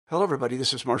Hello, everybody.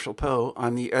 This is Marshall Poe.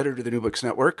 I'm the editor of the New Books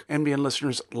Network. NBN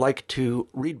listeners like to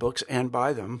read books and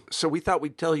buy them. So we thought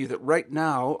we'd tell you that right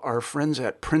now, our friends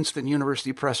at Princeton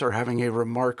University Press are having a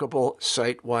remarkable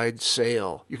site-wide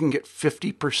sale. You can get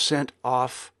 50%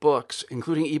 off books,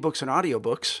 including ebooks and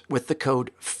audiobooks, with the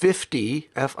code 50,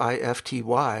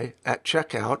 F-I-F-T-Y, at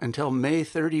checkout until May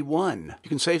 31. You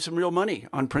can save some real money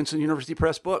on Princeton University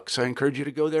Press books. I encourage you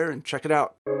to go there and check it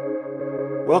out.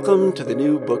 Welcome to the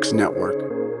New Books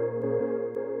Network.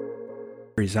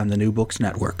 On the New Books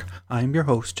Network. I am your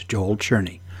host, Joel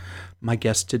Cherney. My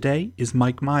guest today is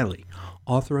Mike Miley,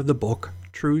 author of the book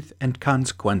Truth and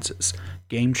Consequences,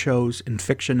 Game Shows in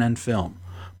Fiction and Film,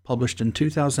 published in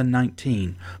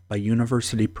 2019 by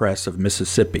University Press of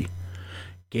Mississippi.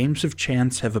 Games of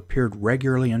chance have appeared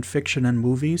regularly in fiction and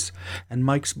movies, and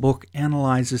Mike's book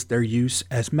analyzes their use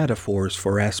as metaphors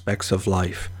for aspects of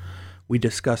life. We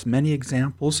discuss many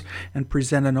examples and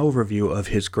present an overview of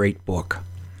his great book.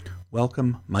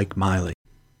 Welcome, Mike Miley.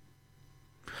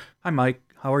 Hi, Mike.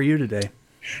 How are you today?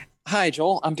 Hi,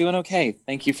 Joel. I'm doing okay.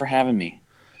 Thank you for having me.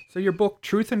 So your book,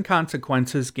 Truth and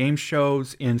Consequences, Game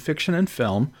Shows in Fiction and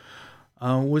Film,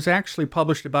 was actually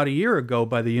published about a year ago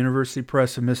by the University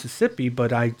Press of Mississippi,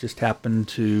 but I just happened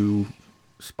to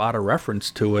spot a reference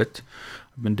to it.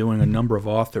 I've been doing a number of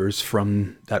authors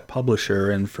from that publisher,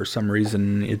 and for some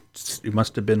reason it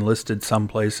must have been listed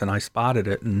someplace, and I spotted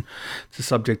it, and it's a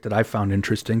subject that I found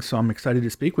interesting, so I'm excited to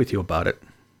speak with you about it.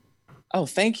 Oh,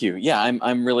 thank you. Yeah,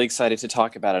 I'm really excited to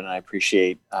talk about it, and I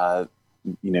appreciate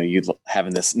you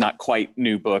having this not quite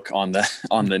new book on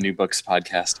the New Books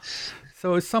podcast.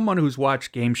 So as someone who's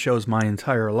watched game shows my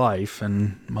entire life,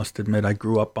 and must admit I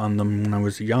grew up on them when I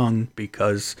was young,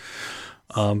 because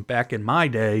back in my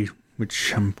day,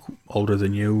 which I'm older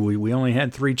than you, we only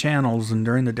had 3 channels, and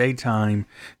during the daytime,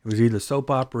 it was either soap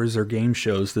operas or game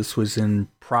shows. This was in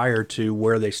prior to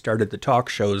where they started the talk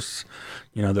shows,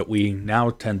 that we now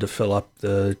tend to fill up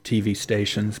the TV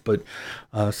stations. But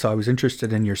so I was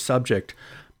interested in your subject.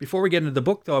 Before we get into the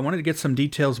book, though, I wanted to get some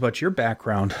details about your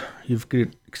background. You've got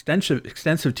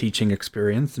extensive teaching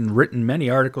experience and written many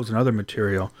articles and other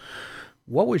material.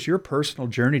 What was your personal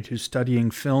journey to studying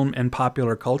film and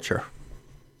popular culture?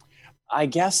 I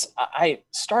guess I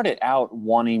started out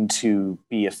wanting to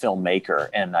be a filmmaker,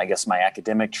 and I guess my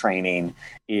academic training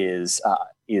is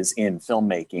in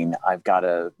filmmaking. I've got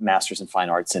a master's in fine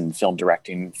arts in film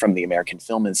directing from the American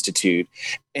Film Institute.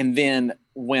 And then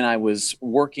when I was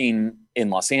working in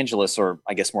Los Angeles, or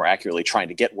I guess more accurately trying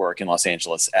to get work in Los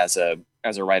Angeles as a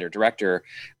writer-director,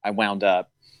 I wound up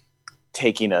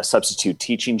taking a substitute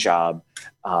teaching job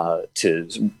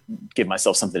to give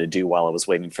myself something to do while I was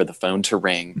waiting for the phone to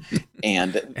ring.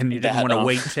 And you didn't want to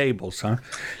wait tables, huh?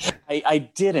 I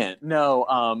didn't.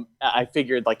 No. I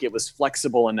figured it was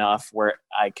flexible enough where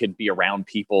I could be around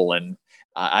people, and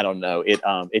I don't know.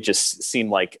 It just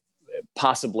seemed like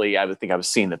possibly I was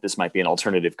seeing that this might be an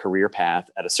alternative career path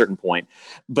at a certain point.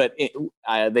 But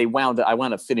I wound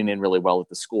up fitting in really well at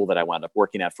the school that I wound up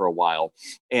working at for a while.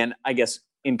 And I guess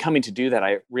in coming to do that,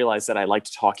 I realized that I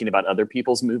liked talking about other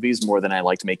people's movies more than I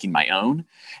liked making my own.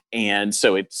 And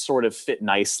so it sort of fit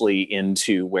nicely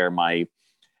into where my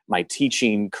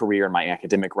teaching career and my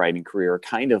academic writing career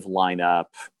kind of line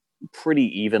up pretty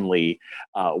evenly,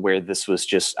 where this was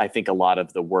just, I think a lot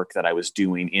of the work that I was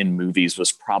doing in movies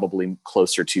was probably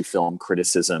closer to film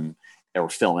criticism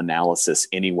or film analysis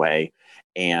anyway.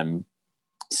 And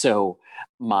so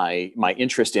my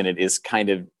interest in it is kind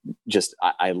of just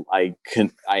I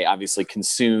obviously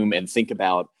consume and think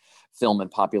about film and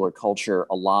popular culture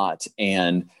a lot,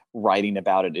 and writing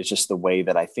about it is just the way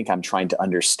that I think I'm trying to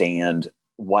understand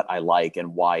what I like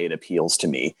and why it appeals to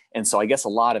me. And so I guess a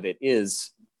lot of it is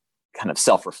kind of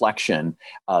self-reflection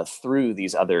through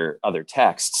these other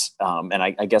texts, and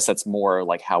I guess that's more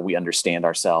like how we understand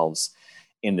ourselves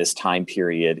in this time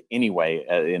period anyway,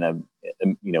 in an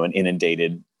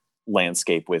inundated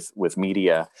landscape with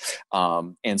media.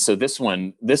 And so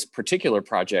this particular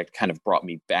project kind of brought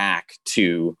me back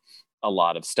to a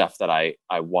lot of stuff that I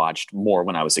watched more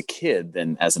when I was a kid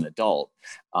than as an adult.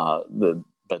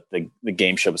 But the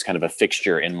game show was kind of a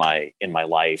fixture in my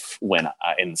life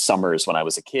in summers when I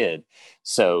was a kid.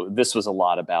 So this was a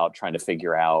lot about trying to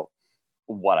figure out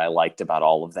what I liked about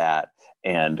all of that,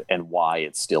 and why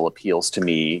it still appeals to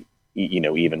me,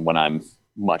 even when I'm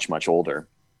much, much older.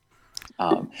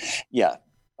 Yeah,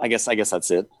 I guess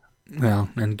that's it. Well,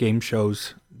 and game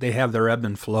shows, they have their ebb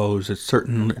and flows. It's sort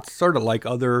of like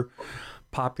other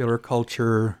popular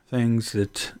culture things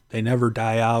that they never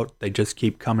die out. They just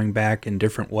keep coming back in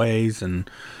different ways. And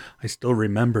I still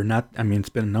remember it's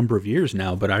been a number of years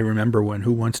now, but I remember when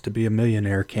Who Wants to Be a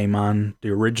Millionaire came on,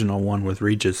 the original one with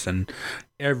Regis, and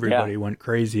everybody went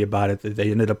crazy about it.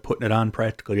 They ended up putting it on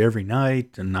practically every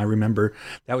night. And I remember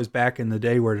that was back in the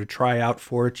day where to try out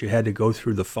for it, you had to go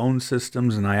through the phone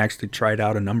systems. And I actually tried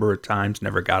out a number of times,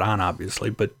 never got on,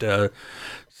 obviously. But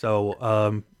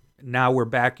now we're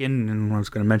back in, and I was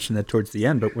going to mention that towards the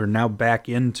end, but we're now back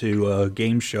into a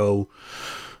game show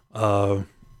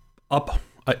upper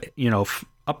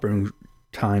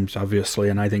times, obviously,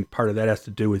 and I think part of that has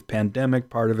to do with pandemic.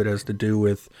 Part of it has to do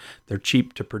with they're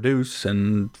cheap to produce,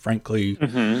 and frankly,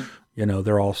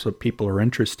 they're also people are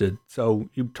interested. So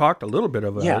you talked a little bit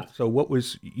about it. So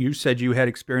you said you had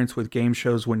experience with game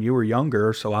shows when you were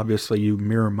younger, so obviously you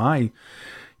mirror my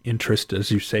interest,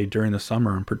 as you say, during the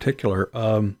summer in particular.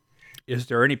 Is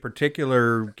there any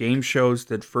particular game shows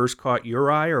that first caught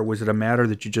your eye, or was it a matter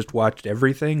that you just watched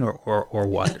everything, or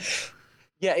what?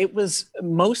 Yeah, it was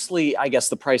mostly, I guess,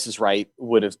 The Price is Right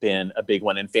would have been a big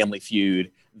one, and Family Feud.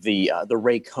 The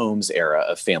Ray Combs era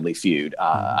of Family Feud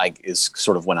is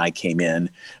sort of when I came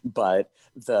in. But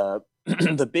the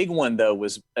the big one, though,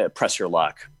 was Press Your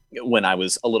Luck. When I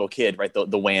was a little kid, right, the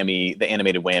whammy, the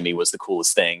animated whammy was the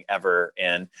coolest thing ever.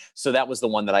 And so that was the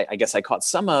one that I guess I caught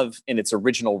some of in its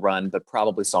original run, but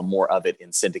probably saw more of it in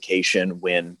syndication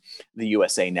when the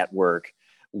USA Network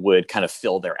would kind of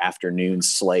fill their afternoon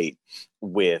slate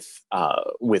with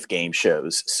game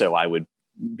shows. So I would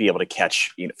be able to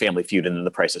catch Family Feud and then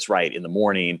The Price is Right in the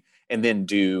morning, and then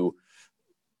do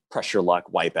Press Your Luck,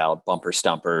 Wipeout, Bumper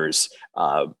Stumpers,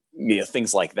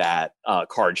 things like that,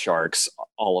 Card Sharks,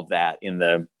 all of that in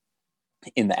the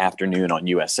afternoon on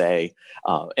USA.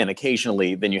 And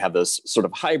occasionally then you have those sort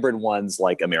of hybrid ones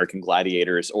like American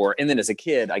Gladiators, and then as a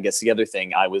kid, I guess the other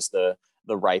thing, I was the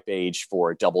ripe age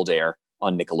for Double Dare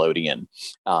on Nickelodeon,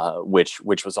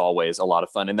 which was always a lot of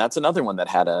fun. And that's another one that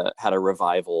had a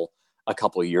revival a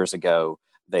couple of years ago.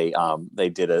 They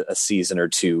did a season or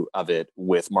two of it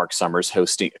with Mark Summers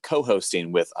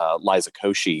co-hosting with Liza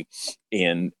Koshy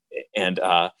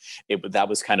that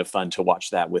was kind of fun to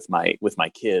watch that with my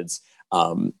kids.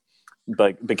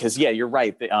 But because you're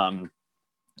right.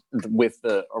 With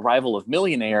the arrival of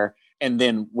Millionaire and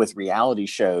then with reality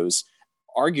shows,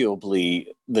 arguably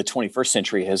the 21st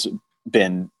century has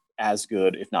been as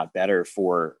good, if not better,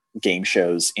 for game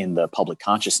shows in the public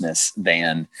consciousness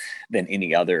than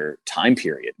any other time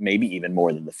period, maybe even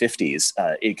more than the 50s.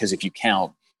 Because if you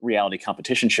count reality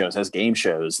competition shows as game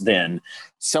shows, then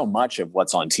so much of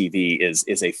what's on TV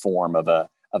is a form of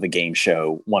a game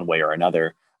show one way or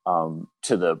another,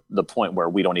 to the point where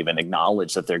we don't even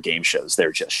acknowledge that they're game shows.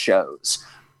 They're just shows.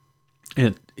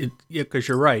 Because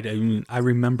you're right. I mean, I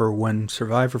remember when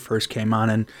Survivor first came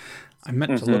on, and I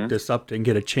meant to look this up and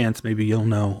get a chance. Maybe you'll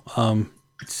know.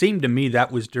 It seemed to me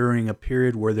that was during a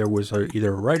period where there was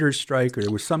either a writer's strike or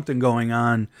there was something going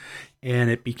on, and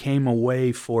it became a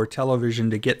way for television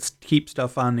to keep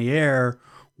stuff on the air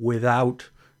without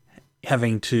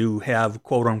having to have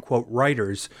quote-unquote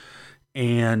writers.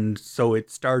 And so it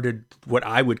started what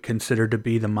I would consider to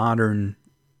be the modern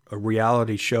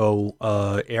reality show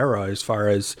era, as far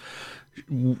as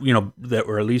that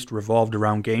were at least revolved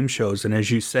around game shows. And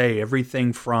as you say,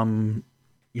 everything from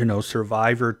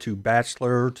Survivor to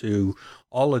Bachelor to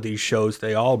all of these shows,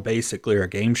 they all basically are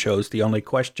game shows. The only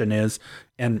question is,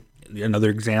 and another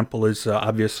example is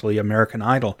obviously American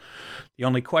Idol. The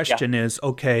only question is,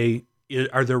 okay,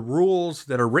 are there rules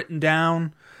that are written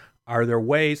down? Are there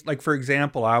ways, like, for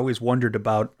example, I always wondered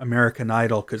about American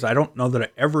Idol, because I don't know that I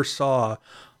ever saw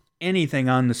anything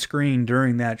on the screen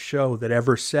during that show that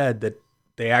ever said that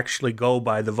they actually go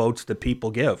by the votes that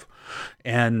people give,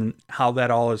 and how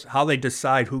that all is, how they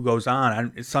decide who goes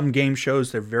on. Some game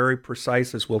shows, they're very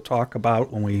precise, as we'll talk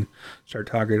about when we start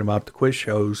talking about the quiz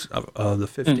shows of the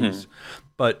 50s.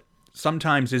 But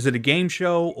sometimes, is it a game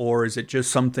show, or is it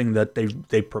just something that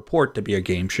they purport to be a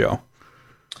game show?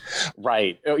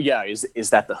 Right. Oh, yeah. Is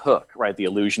that the hook, right? The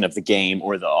illusion of the game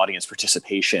or the audience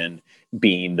participation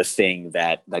being the thing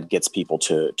that gets people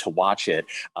to watch it,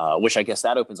 which I guess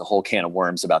that opens a whole can of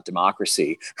worms about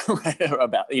democracy, right?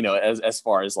 About, as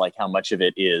far as like how much of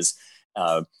it is,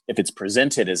 if it's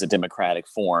presented as a democratic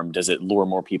form, does it lure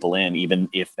more people in, even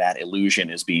if that illusion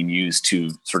is being used to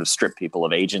sort of strip people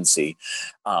of agency?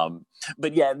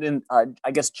 But yeah, then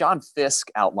I guess John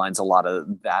Fisk outlines a lot of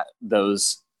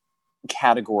those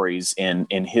categories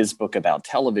in his book about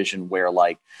television, where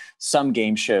like some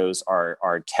game shows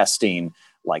are testing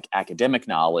like academic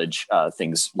knowledge,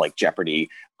 things like Jeopardy,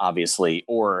 obviously,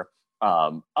 or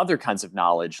other kinds of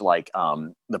knowledge like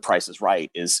The Price is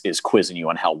Right is quizzing you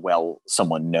on how well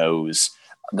someone knows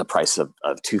the price of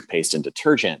toothpaste and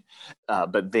detergent.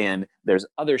 But then there's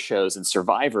other shows, and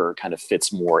Survivor kind of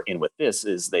fits more in with this,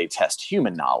 is they test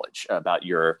human knowledge about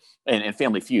and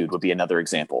Family Feud would be another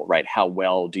example, right? How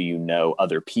well do you know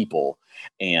other people?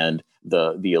 And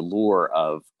the allure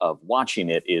of watching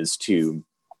it is to,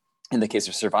 in the case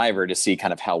of Survivor, to see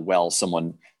kind of how well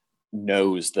someone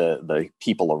knows the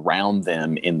people around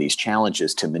them in these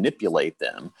challenges to manipulate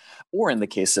them. Or in the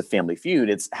case of Family Feud,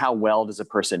 it's how well does a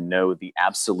person know the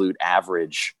absolute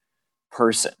average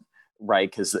person, right?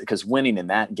 Because winning in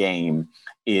that game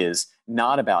is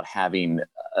not about having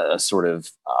a sort of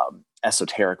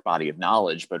esoteric body of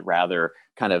knowledge, but rather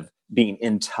kind of being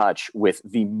in touch with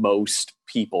the most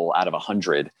people out of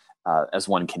 100 as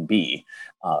one can be.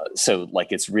 So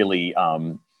like it's really...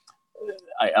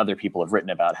 other people have written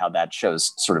about how that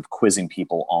shows sort of quizzing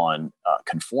people on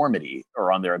conformity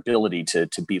or on their ability to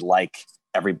be like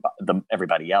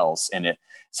everybody else. And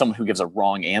someone who gives a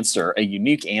wrong answer, a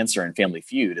unique answer in Family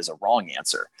Feud is a wrong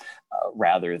answer,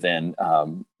 rather than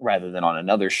on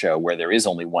another show where there is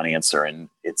only one answer, and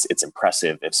it's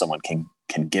impressive if someone can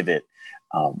give it,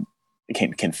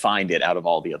 can find it out of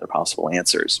all the other possible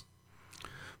answers.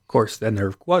 Of course, then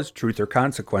there was Truth or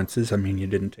Consequences. I mean, you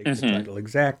didn't take the title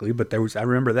exactly, but I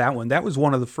remember that one. That was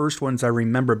one of the first ones I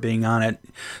remember being on it.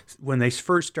 When they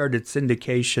first started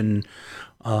syndication,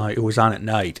 it was on at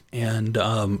night, and,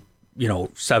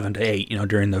 7 to 8,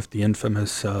 during the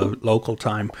infamous local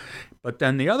time. But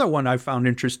then the other one I've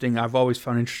always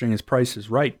found interesting is Price is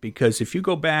Right, because if you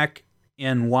go back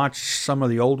and watch some of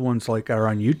the old ones like are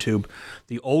on YouTube,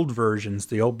 the old versions,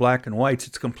 the old black and whites,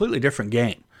 it's a completely different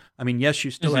game. I mean, yes, you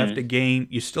still have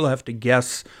to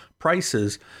guess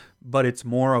prices, but it's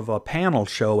more of a panel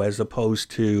show as opposed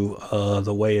to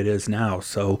the way it is now.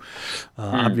 So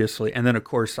obviously, and then of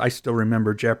course, I still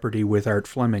remember Jeopardy with Art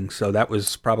Fleming. So that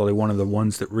was probably one of the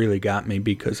ones that really got me,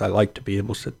 because I like to be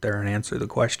able to sit there and answer the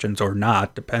questions or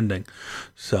not, depending.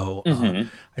 So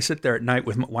I sit there at night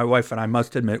with my wife, and I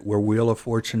must admit, we're Wheel of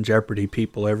Fortune Jeopardy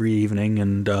people every evening,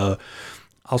 and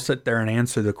I'll sit there and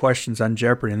answer the questions on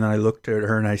Jeopardy, and then I look at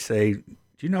her and I say,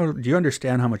 do you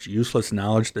understand how much useless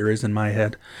knowledge there is in my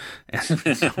head? And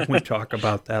so we talk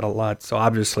about that a lot. So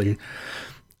obviously,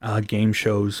 game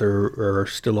shows are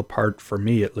still a part, for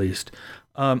me at least.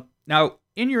 Now,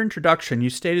 in your introduction, you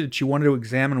stated that you wanted to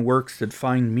examine works that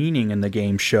find meaning in the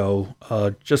game show,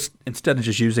 just instead of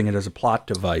just using it as a plot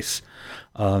device,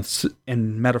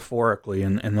 and metaphorically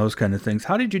and those kind of things.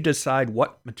 How did you decide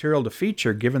what material to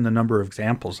feature, given the number of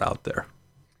examples out there?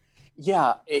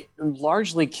 Yeah, it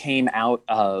largely came out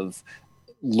of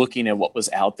looking at what was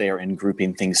out there and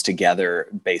grouping things together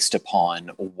based upon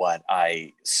what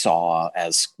I saw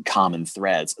as common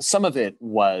threads. Some of it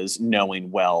was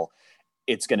knowing, well,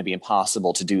 it's going to be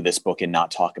impossible to do this book and not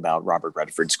talk about Robert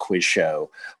Redford's quiz show,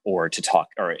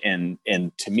 and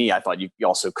to me, I thought you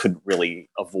also couldn't really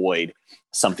avoid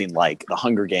something like The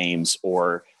Hunger Games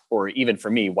or even for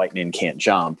me, White Men Can't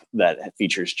Jump, that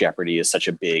features Jeopardy as such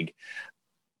a big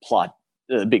plot,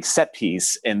 a big set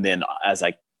piece. And then as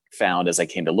I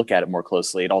came to look at it more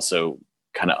closely, it also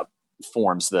kind of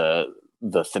forms the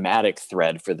thematic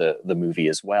thread for the movie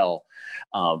as well.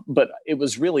 But it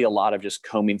was really a lot of just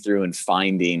combing through and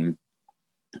finding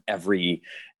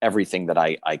everything that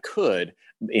I could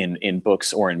in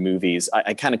books or in movies.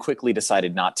 I kind of quickly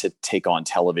decided not to take on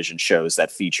television shows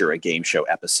that feature a game show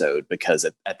episode, because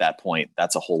at that point,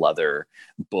 that's a whole other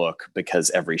book,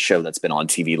 because every show that's been on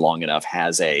TV long enough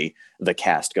has the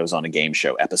cast goes on a game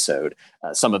show episode.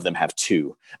 Some of them have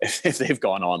two if they've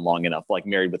gone on long enough, like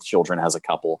Married with Children has a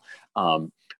couple.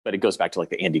 But it goes back to like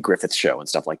the Andy Griffith Show and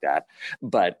stuff like that.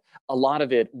 But a lot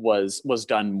of it was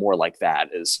done more like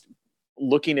that, is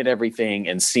looking at everything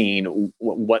and seeing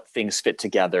what things fit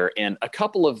together. And a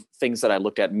couple of things that I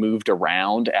looked at moved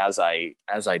around as I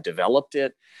developed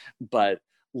it, but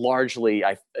largely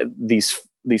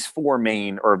these four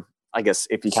main, or I guess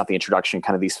if you count the introduction,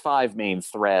 kind of these five main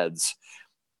threads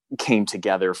came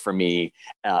together for me.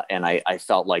 And I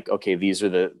felt like, okay, these are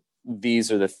the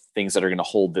things that are going to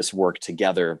hold this work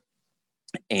together,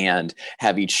 and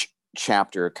have each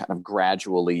chapter kind of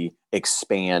gradually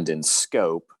expand in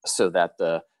scope, so that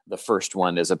the first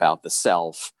one is about the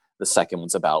self, the second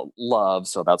one's about love,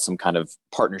 so about some kind of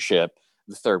partnership,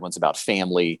 the third one's about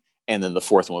family, and then the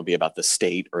fourth one would be about the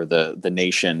state or the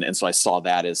nation. And so I saw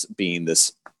that as being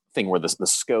this thing where the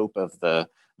scope of the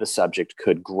subject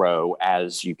could grow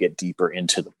as you get deeper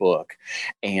into the book.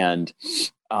 And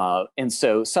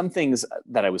so some things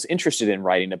that I was interested in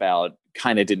writing about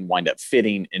kind of didn't wind up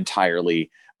fitting entirely,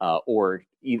 or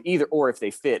if they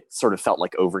fit, sort of felt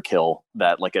like overkill,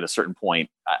 that like at a certain point,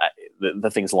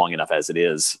 the thing's long enough as it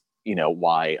is.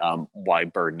 why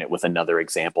burden it with another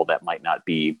example that might not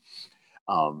be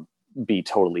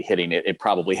totally hitting it. It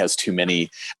probably has too many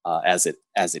as it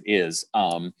is.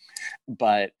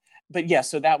 But yeah,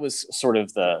 so that was sort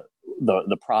of the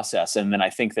process. And then I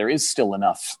think there is still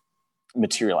enough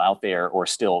material out there or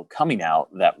still coming out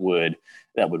that would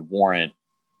warrant,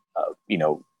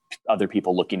 other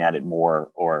people looking at it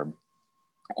more or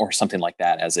something like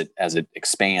that as it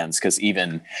expands. Because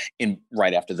even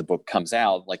right after the book comes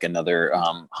out, like another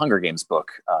Hunger Games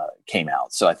book came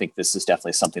out. So I think this is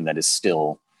definitely something that is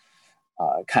still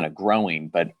kind of growing.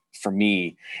 But for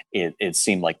me, it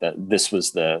seemed like this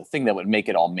was the thing that would make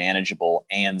it all manageable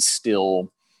and still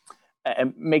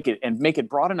make it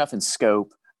broad enough in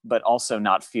scope, but also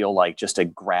not feel like just a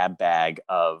grab bag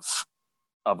of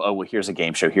oh, well, here's a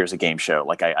game show.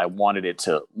 Like I wanted it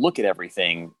to look at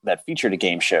everything that featured a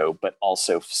game show, but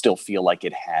also still feel like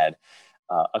it had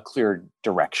a clear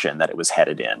direction that it was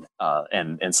headed in,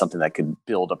 and something that could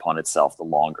build upon itself the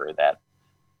longer that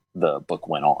the book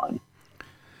went on.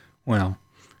 Well,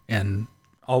 and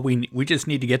all we just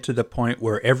need to get to the point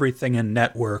where everything in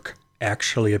Network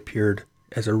actually appeared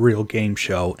as a real game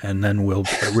show, and then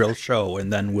a real show,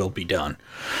 and then we'll be done.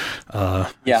 I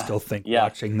still think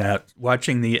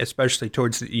watching the, especially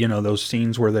towards the, those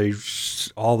scenes where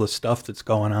all the stuff that's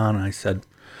going on, I said,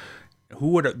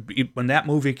 when that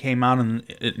movie came out,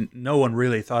 and no one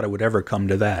really thought it would ever come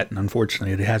to that, and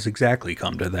unfortunately, it has exactly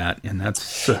come to that, and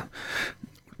that's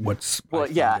what's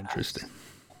interesting.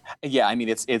 Yeah, I mean,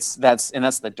 that's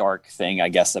the dark thing, I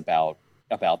guess, about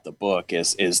the book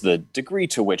is the degree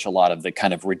to which a lot of the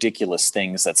kind of ridiculous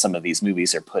things that some of these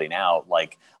movies are putting out,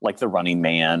 like The Running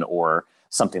Man or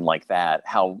something like that,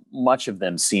 how much of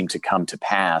them seem to come to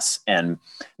pass. And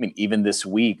I mean, even this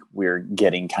week, we're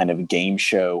getting kind of game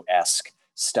show-esque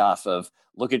stuff of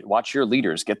watch your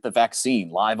leaders get the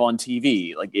vaccine live on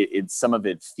TV. Like some of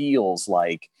it feels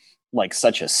like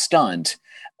such a stunt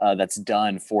that's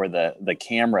done for the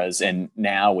cameras. And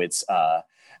now it's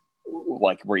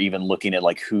like we're even looking at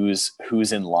like who's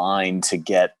in line to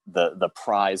get the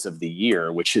prize of the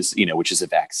year, which is a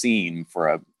vaccine for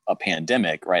a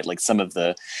pandemic, right? Like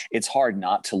it's hard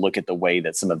not to look at the way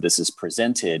that some of this is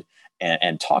presented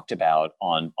and talked about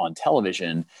on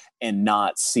television and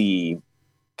not see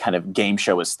kind of game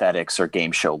show aesthetics or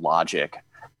game show logic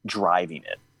driving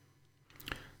it.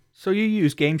 So you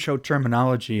use game show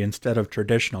terminology instead of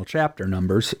traditional chapter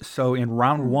numbers. So in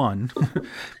round 1,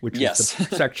 which is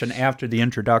the section after the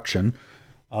introduction,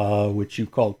 which you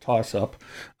call toss-up,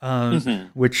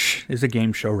 which is a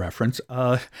game show reference,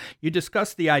 you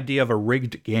discuss the idea of a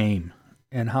rigged game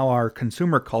and how our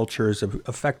consumer culture is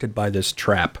affected by this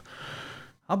trap.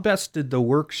 How best did the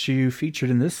works you featured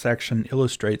in this section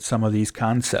illustrate some of these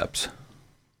concepts?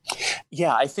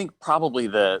 Yeah, I think probably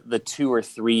the 2 or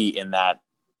 3 in that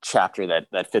chapter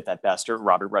that fit that best are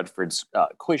Robert Redford's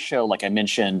quiz show, like I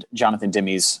mentioned, Jonathan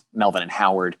Demme's Melvin and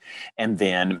Howard, and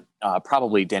then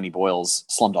probably Danny Boyle's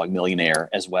Slumdog Millionaire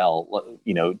as well.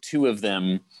 2 of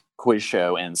them, quiz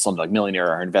show and Slumdog Millionaire,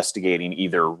 are investigating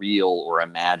either real or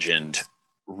imagined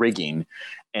rigging.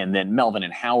 And then Melvin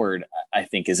and Howard, I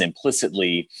think, is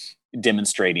implicitly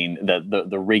demonstrating that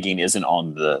the rigging isn't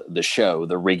on the show.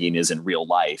 The rigging is in real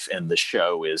life, and the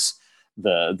show is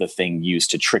the thing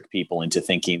used to trick people into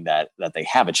thinking that they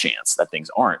have a chance, that things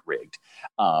aren't rigged.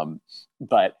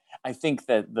 But I think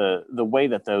that the way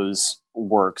that those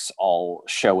works all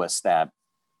show us that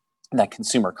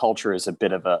consumer culture is a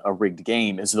bit of a rigged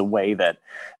game is the way that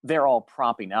they're all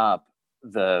propping up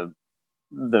the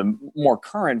more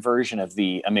current version of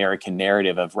the American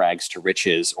narrative of rags to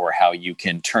riches, or how you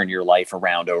can turn your life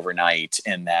around overnight,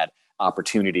 and that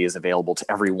opportunity is available to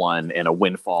everyone, and a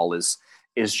windfall is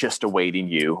just awaiting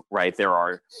you, right? There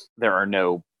are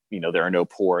no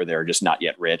poor, there are just not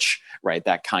yet rich, right?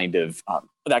 That kind of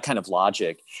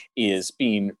logic is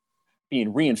being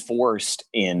reinforced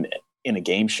in a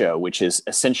game show, which is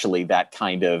essentially that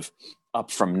kind of up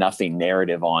from nothing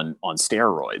narrative on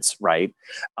steroids, right?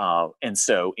 And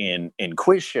so in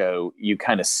quiz show, you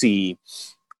kind of see,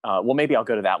 well, maybe I'll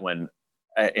go to that one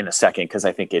in a second, because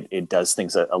I think it does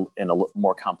things in a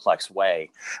more complex way.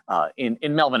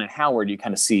 In Melvin and Howard, you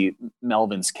kind of see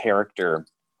Melvin's character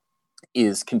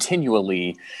is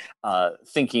continually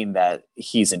thinking that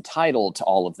he's entitled to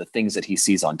all of the things that he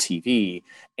sees on TV,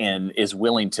 and is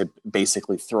willing to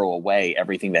basically throw away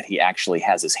everything that he actually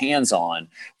has his hands on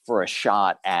for a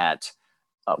shot at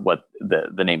what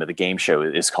the name of the game show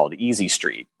is called Easy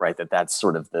Street, right? That's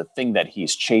sort of the thing that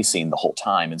he's chasing the whole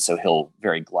time. And so he'll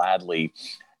very gladly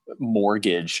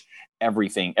mortgage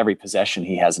everything, every possession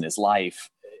he has in his life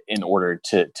in order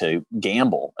to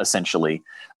gamble, essentially,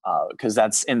 because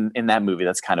that's in that movie,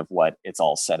 that's kind of what it's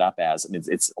all set up as. And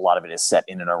it's a lot of it is set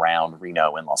in and around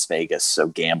Reno and Las Vegas. So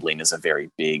gambling is a very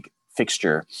big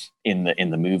fixture in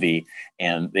the movie,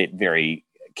 and it very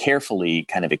carefully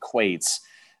kind of equates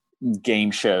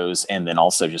game shows and then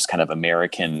also just kind of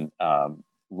American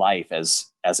life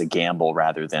as a gamble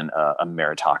rather than a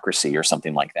meritocracy or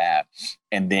something like that.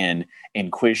 And then in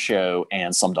Quiz Show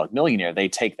and Slumdog Millionaire, they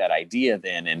take that idea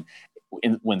then, and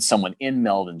when someone in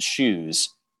Melvin's shoes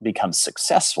becomes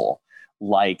successful,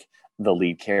 like the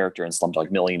lead character in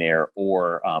Slumdog Millionaire,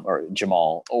 or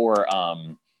Jamal, or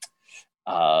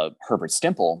Herbert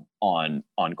Stimple on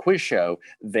Quiz Show,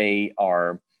 they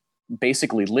are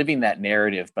basically living that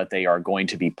narrative, but they are going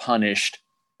to be punished,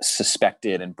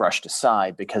 suspected, and brushed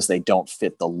aside because they don't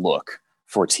fit the look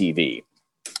for TV.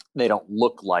 They don't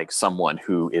look like someone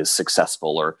who is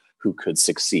successful or who could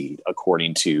succeed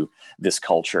according to this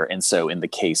culture. And so in the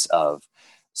case of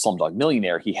Slumdog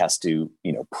Millionaire, he has to,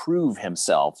 prove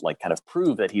himself, like kind of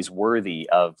prove that he's worthy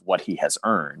of what he has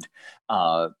earned.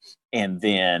 And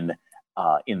then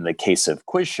in the case of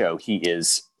Quiz Show, he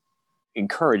is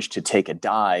encouraged to take a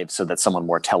dive so that someone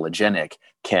more telegenic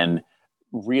can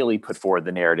really put forward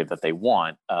the narrative that they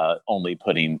want, only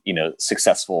putting,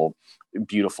 successful,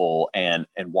 beautiful, and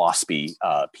waspy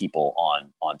people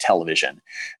on television.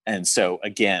 And so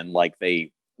again, like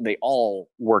they all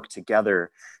work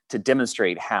together to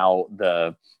demonstrate how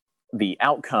the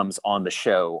outcomes on the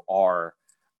show are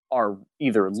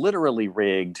either literally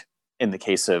rigged in the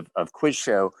case of Quiz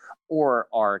Show, or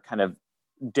are kind of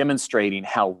demonstrating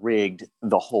how rigged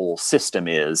the whole system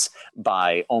is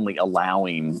by only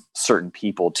allowing certain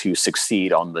people to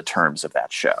succeed on the terms of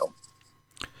that show.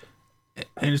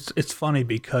 And it's funny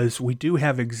because we do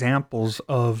have examples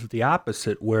of the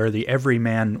opposite, where the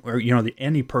everyman, or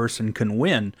any person can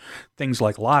win. Things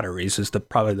like lotteries is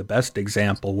probably the best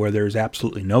example, where there's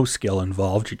absolutely no skill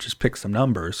involved. You just pick some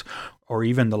numbers. Or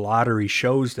even the lottery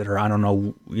shows that are, I don't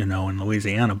know, in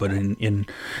Louisiana, but in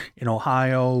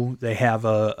Ohio, they have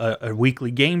a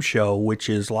weekly game show, which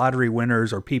is lottery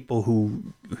winners or people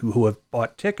who have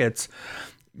bought tickets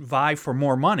vie for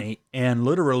more money, and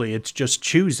literally it's just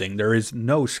choosing. There is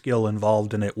no skill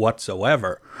involved in it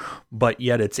whatsoever, but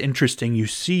yet it's interesting. You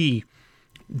see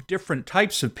different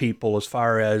types of people as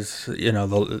far as,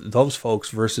 those folks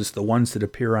versus the ones that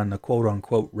appear on the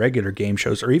quote-unquote regular game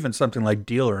shows, or even something like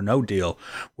Deal or No Deal,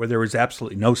 where there is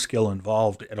absolutely no skill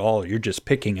involved at all. You're just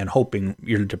picking and hoping,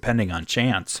 you're depending on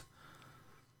chance.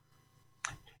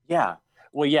 Yeah.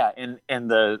 Well, yeah,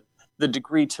 and the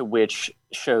degree to which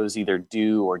shows either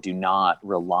do or do not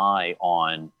rely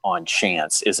on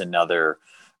chance is another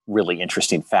really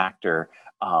interesting factor.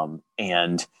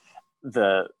 And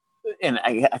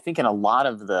I think in a lot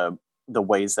of the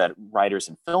ways that writers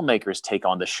and filmmakers take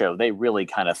on the show, they really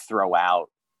kind of throw out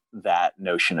that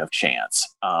notion of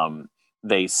chance.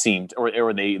 They seem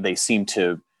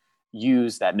to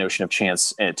use that notion of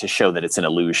chance to show that it's an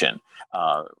illusion.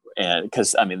 And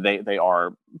because they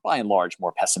are by and large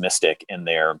more pessimistic in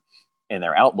their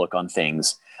outlook on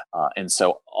things, and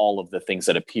so all of the things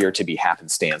that appear to be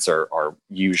happenstance are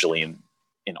usually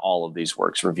in all of these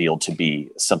works revealed to be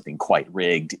something quite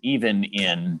rigged, even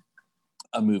in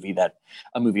a movie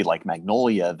like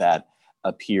Magnolia, that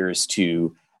appears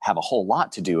to have a whole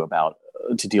lot to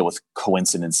deal with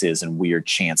coincidences and weird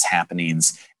chance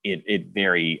happenings. It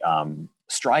very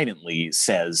stridently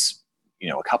says,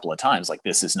 a couple of times, like,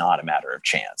 this is not a matter of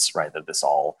chance, right? That this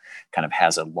all kind of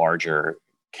has a larger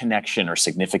connection or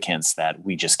significance that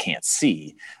we just can't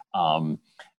see.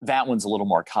 That one's a little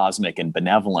more cosmic and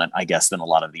benevolent, I guess, than a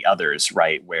lot of the others,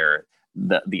 right? Where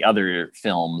the other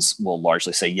films will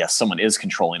largely say, yes, someone is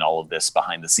controlling all of this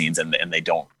behind the scenes, and they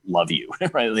don't love you,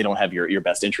 right? They don't have your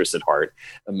best interest at heart.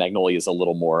 Magnolia is a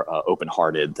little more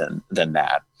open-hearted than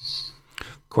that.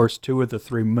 Of course, 2 of the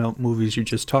 3 movies you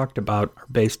just talked about are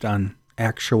based on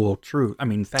actual truth.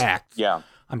 Facts. Yeah.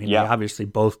 They obviously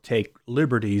both take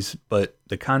liberties, but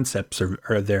the concepts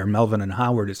are there. Melvin and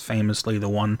Howard is famously the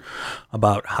one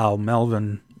about how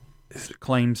Melvin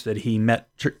claims that he met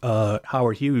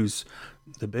Howard Hughes,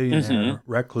 the billionaire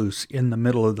recluse, in the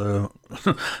middle of the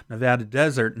Nevada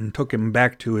desert, and took him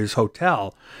back to his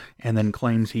hotel, and then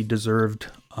claims he deserved,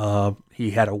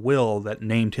 he had a will that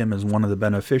named him as one of the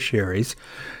beneficiaries.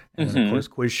 And of course,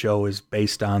 Quiz Show is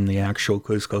based on the actual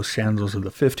Quizco scandals of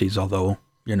the 50s, although,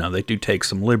 they do take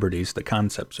some liberties. The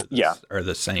concepts are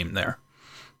the same there.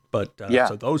 But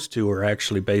so those 2 are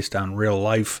actually based on real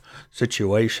life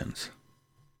situations.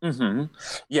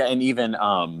 Yeah, and even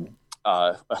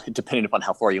depending upon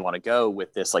how far you want to go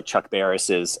with this, like Chuck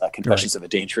Barris's Confessions of a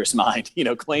Dangerous Mind,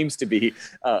 claims to be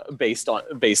based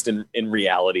in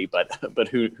reality, but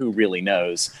who really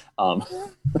knows? Of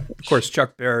course,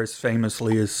 Chuck Barris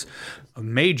famously is a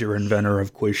major inventor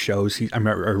of quiz shows.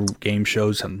 Or game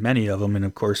shows, and many of them, and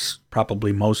of course,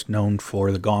 probably most known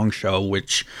for the Gong Show,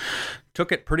 which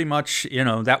took it pretty much.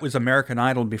 That was American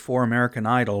Idol before American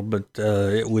Idol, but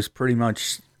it was pretty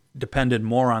much depended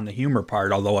more on the humor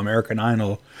part, although American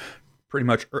Idol pretty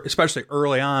much, especially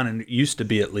early on, and it used to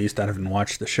be at least, I haven't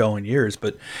watched the show in years,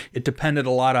 but it depended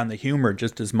a lot on the humor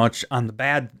just as much on the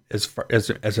bad as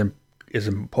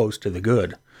opposed to the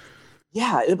good.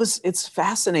 Yeah, it's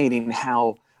fascinating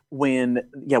how when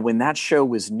that show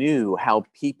was new, how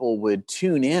people would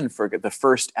tune in for the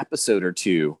first episode or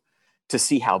two to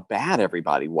see how bad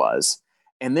everybody was,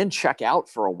 and then check out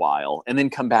for a while and then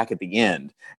come back at the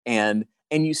end. And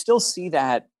you still see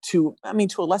that to a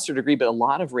lesser degree, but a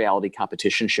lot of reality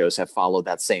competition shows have followed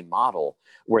that same model,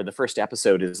 where the first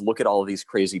episode is look at all of these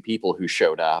crazy people who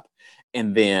showed up.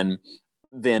 And then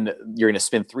you're going to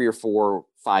spend 3 or 4,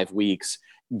 5 weeks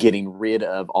getting rid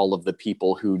of all of the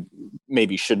people who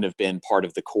maybe shouldn't have been part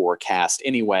of the core cast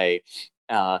anyway.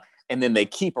 And then they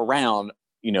keep around,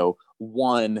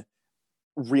 one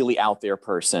really out there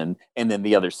person and then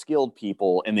the other skilled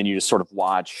people, and then you just sort of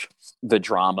watch the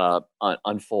drama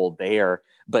unfold there.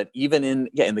 But even in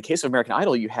the case of American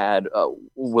Idol, you had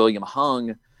William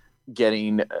Hung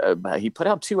getting he put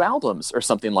out 2 albums or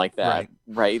something like that,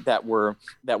 right? That were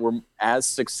as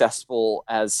successful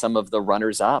as some of the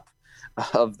runners up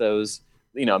of those.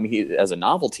 He, as a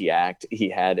novelty act, he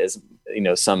had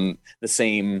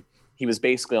he was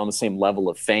basically on the same level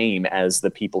of fame as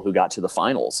the people who got to the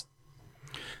finals.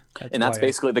 That's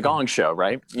basically the Gong Show,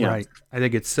 right? Right. I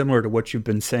think it's similar to what you've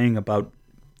been saying about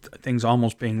things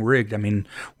almost being rigged. I mean,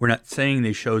 we're not saying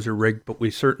these shows are rigged, but we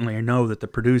certainly know that the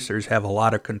producers have a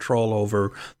lot of control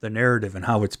over the narrative and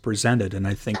how it's presented. And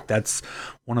I think that's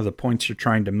one of the points you're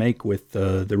trying to make with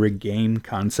the rigged game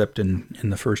concept in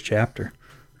the first chapter.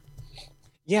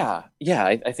 Yeah.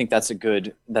 I think that's a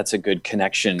good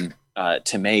connection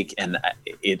to make. And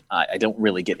I don't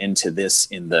really get into this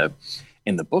in the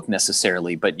book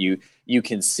necessarily, but you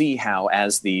can see how,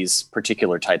 as these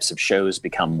particular types of shows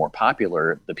become more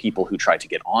popular, the people who try to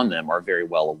get on them are very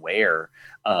well aware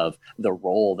of the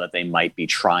role that they might be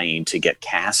trying to get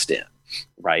cast in,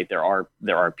 right? There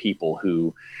are people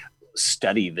who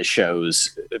study the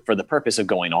shows for the purpose of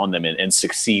going on them and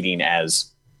succeeding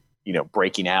as,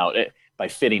 breaking out by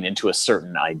fitting into a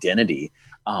certain identity.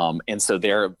 And so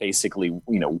they're basically,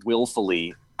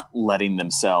 willfully throwing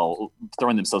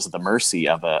themselves at the mercy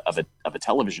of a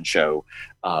television show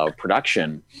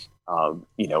production,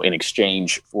 in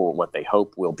exchange for what they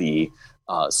hope will be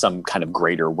some kind of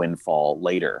greater windfall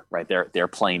later, right? They're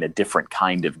playing a different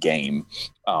kind of game,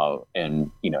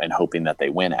 and hoping that they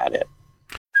win at it.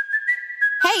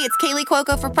 Hey, it's Kaylee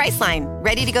Cuoco for Priceline.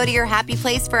 Ready to go to your happy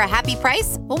place for a happy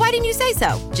price? Well, why didn't you say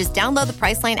so? Just download the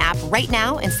Priceline app right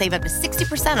now and save up to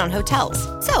 60% on hotels.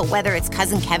 So whether it's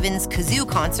Cousin Kevin's Kazoo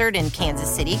Concert in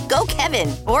Kansas City, go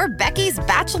Kevin, or Becky's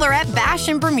Bachelorette Bash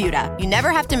in Bermuda, you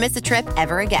never have to miss a trip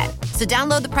ever again. So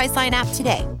download the Priceline app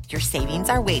today. Your savings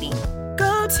are waiting.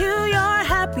 Go to your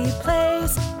happy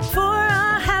place for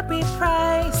a happy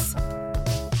price.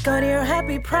 Go to your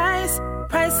happy price,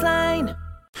 Priceline.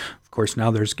 Of course,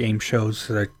 now there's game shows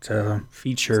that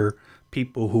feature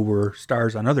people who were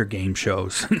stars on other game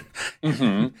shows.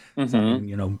 Ken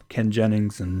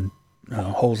Jennings and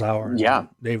Holzhauer. Yeah.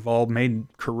 They've all made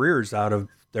careers out of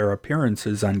their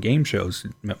appearances on game shows.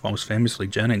 Most famously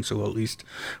Jennings, who at least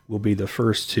will be the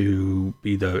first to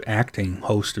be the acting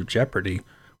host of Jeopardy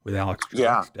with Alex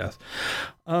Trebek's death.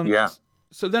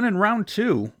 So then in round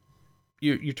 2,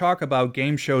 you talk about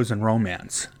game shows and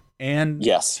romance. And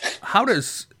yes, how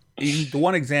does... The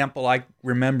one example I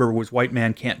remember was White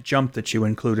Man Can't Jump that you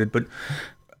included, but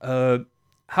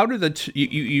how do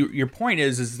your point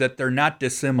is that they're not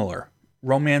dissimilar,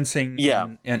 romancing,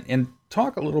 and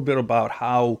talk a little bit about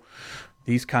how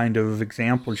these kind of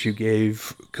examples you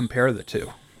gave compare the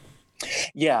two.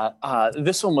 Yeah,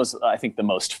 this one was, I think, the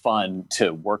most fun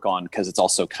to work on because it's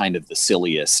also kind of the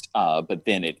silliest, but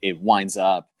then it winds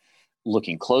up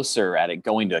looking closer at it,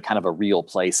 going to kind of a real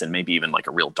place and maybe even like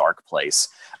a real dark place.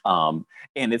 And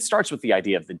it starts with the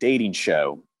idea of the dating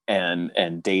show and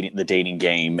the dating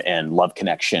game and Love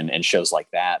Connection and shows like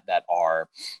that are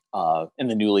in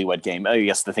the Newlywed Game. I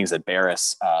guess the things that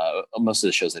Barris, most of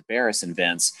the shows that Barris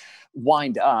invents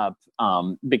wind up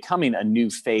becoming a new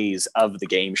phase of the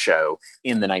game show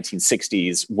in the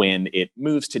 1960s when it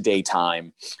moves to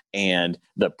daytime and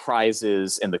the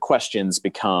prizes and the questions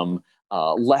become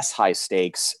less high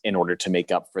stakes in order to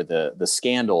make up for the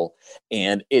scandal.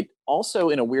 And it also,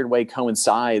 in a weird way,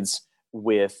 coincides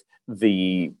with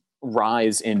the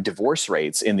rise in divorce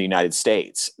rates in the United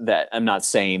States. That I'm not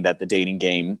saying that the dating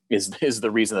game is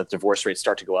the reason that divorce rates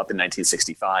start to go up in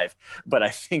 1965, but I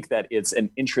think that it's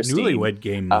an interesting Newlywed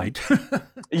Game might.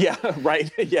 yeah,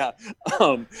 right. Yeah.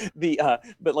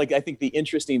 But like, I think the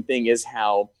interesting thing is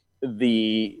how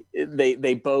they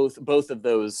both of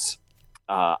those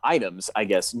items, I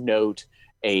guess, note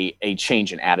a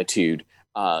change in attitude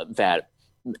that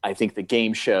I think the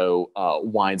game show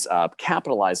winds up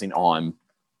capitalizing on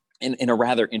in a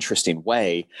rather interesting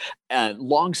way. And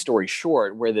long story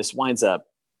short, where this winds up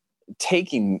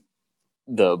taking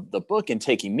the book and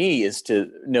taking me is to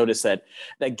notice that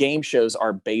game shows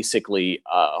are basically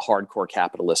hardcore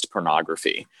capitalist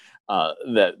pornography.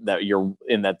 That you're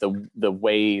in that the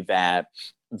way that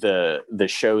the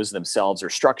shows themselves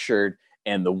are structured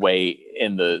and the way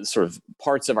in the sort of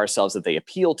parts of ourselves that they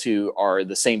appeal to are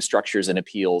the same structures and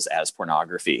appeals as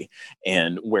pornography.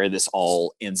 And where this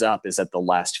all ends up is that the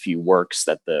last few works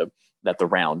that the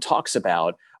round talks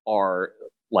about are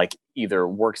like either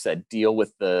works that deal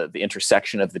with the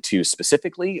intersection of the two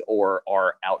specifically, or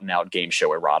are out and out game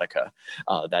show erotica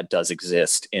that does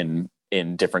exist in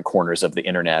different corners of the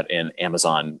internet and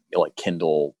Amazon, like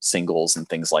Kindle singles and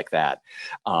things like that.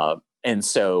 And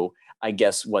so I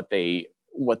guess what they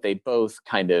both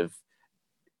kind of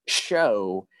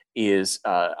show is,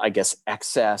 I guess,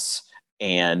 excess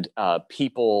and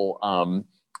people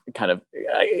kind of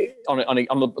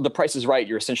on the Price is Right.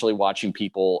 You're essentially watching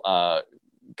people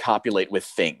copulate with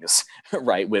things,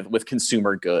 right? With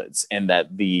consumer goods, and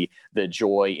that the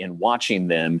joy in watching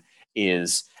them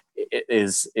is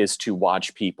to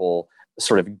watch people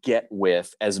sort of get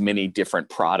with as many different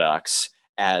products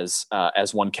as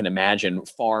one can imagine,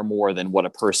 far more than what a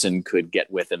person could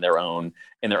get with in their own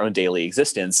daily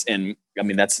existence. And I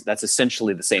mean, that's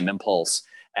essentially the same impulse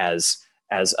as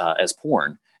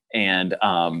porn. And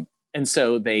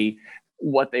so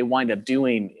what they wind up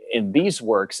doing in these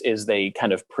works is they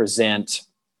kind of present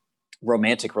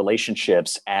romantic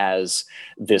relationships as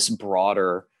this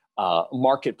broader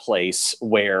marketplace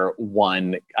where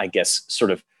one, I guess,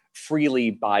 sort of freely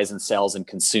buys and sells and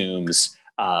consumes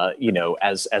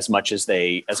as much as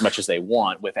they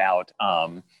want without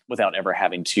ever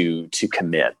having to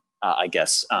commit. I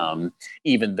guess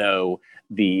even though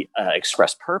the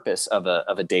express purpose of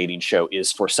a dating show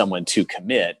is for someone to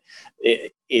commit,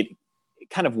 it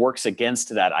kind of works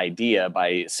against that idea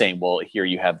by saying, well, here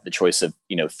you have the choice of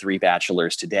 3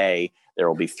 bachelors today, there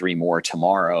will be 3 more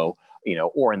tomorrow.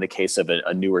 Or in the case of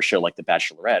a newer show like The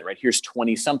Bachelorette, right? Here's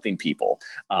 20-something people,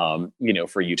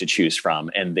 for you to choose from.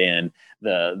 And then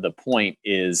the point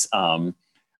is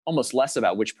almost less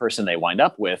about which person they wind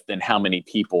up with than how many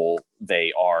people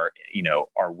they are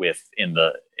with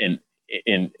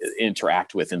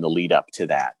interact with in the lead up to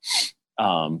that.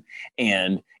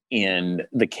 And in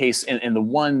the case, and the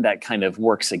one that kind of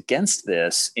works against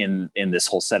this in this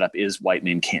whole setup is White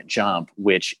Men Can't Jump,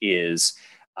 which is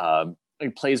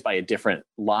it plays by a different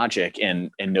logic and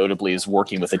notably is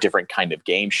working with a different kind of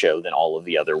game show than all of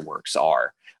the other works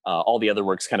are. All the other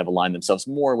works kind of align themselves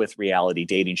more with reality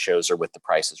dating shows or with The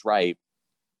Price is Right,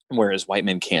 whereas White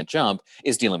Men Can't Jump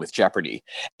is dealing with Jeopardy.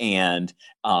 And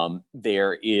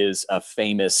there is a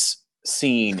famous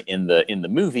scene in the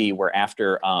movie where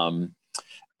after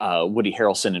Woody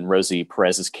Harrelson and Rosie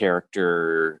Perez's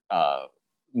character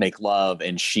make love,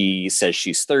 and she says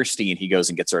she's thirsty, and he goes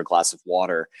and gets her a glass of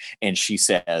water, and she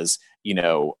says,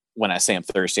 when I say I'm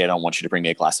thirsty, I don't want you to bring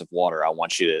me a glass of water. I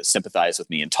want you to sympathize with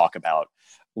me and talk about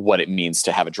what it means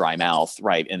to have a dry mouth,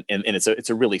 right? And it's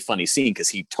a really funny scene because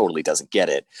he totally doesn't get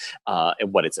it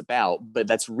and what it's about. But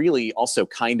that's really also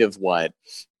kind of what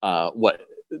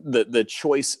the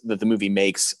choice that the movie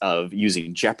makes of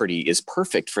using Jeopardy is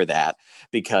perfect for that,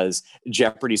 because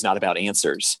Jeopardy's not about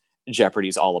answers.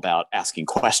 Jeopardy's all about asking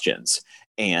questions.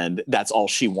 And that's all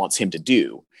she wants him to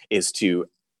do, is to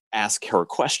ask her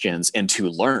questions and to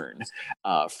learn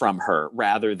from her,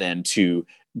 rather than to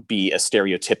be a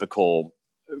stereotypical,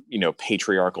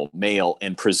 patriarchal male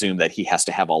and presume that he has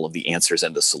to have all of the answers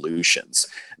and the solutions.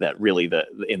 That really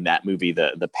in that movie,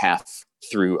 the path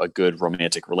through a good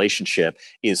romantic relationship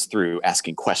is through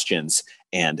asking questions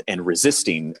and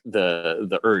resisting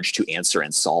the urge to answer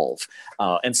and solve.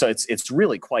 And so it's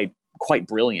really quite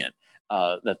brilliant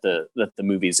that the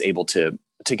movie is able to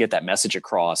get that message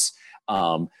across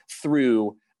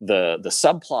through the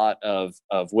subplot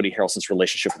of Woody Harrelson's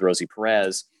relationship with Rosie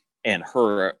Perez and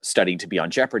her studying to be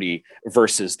on Jeopardy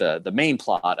versus the main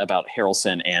plot about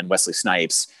Harrelson and Wesley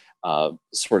Snipes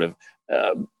sort of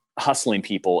hustling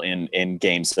people in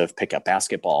games of pickup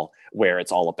basketball, where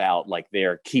it's all about like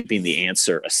they're keeping the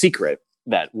answer a secret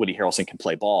that Woody Harrelson can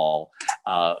play ball,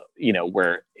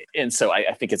 and so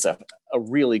I think it's a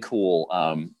really cool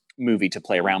movie to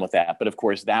play around with that. But of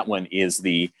course, that one is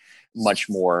the much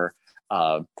more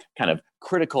kind of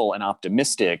critical and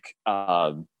optimistic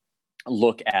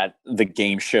look at the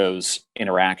game show's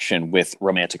interaction with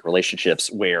romantic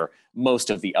relationships, where most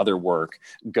of the other work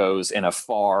goes in a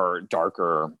far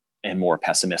darker and more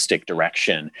pessimistic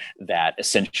direction that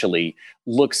essentially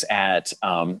looks at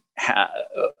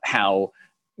how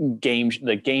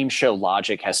the game show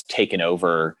logic has taken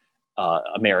over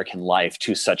American life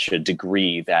to such a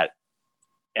degree that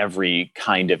every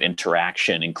kind of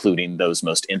interaction, including those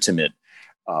most intimate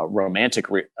romantic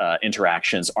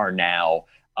interactions, are now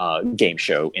game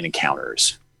show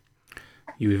encounters.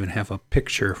 You even have a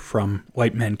picture from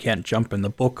White Men Can't Jump in the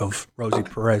book of Rosie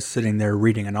Perez sitting there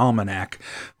reading an almanac,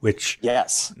 which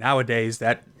yes, nowadays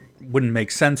that wouldn't make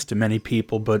sense to many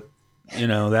people, but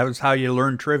that was how you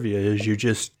learn trivia, is you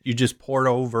just poured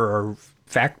over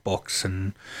fact books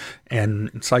and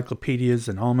encyclopedias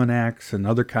and almanacs and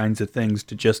other kinds of things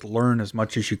to just learn as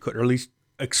much as you could, or at least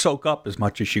soak up as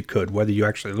much as you could. Whether you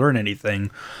actually learn anything,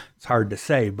 it's hard to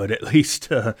say, but at least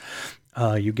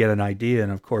you get an idea.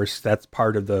 And of course, that's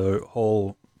part of the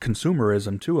whole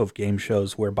consumerism too of game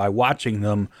shows, where by watching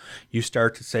them, you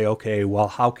start to say, okay, well,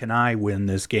 how can I win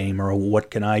this game, or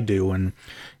what can I do?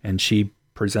 And she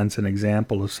presents an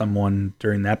example of someone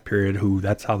during that period who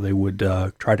that's how they would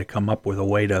try to come up with a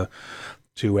way to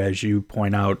as you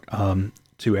point out,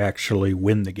 to actually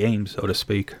win the game, so to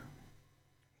speak.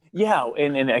 Yeah,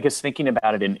 and I guess thinking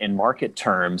about it in market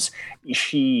terms,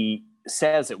 she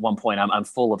says at one point, I'm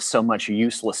full of so much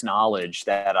useless knowledge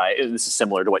that this is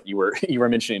similar to what you were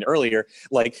mentioning earlier.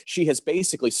 Like, she has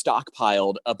basically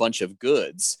stockpiled a bunch of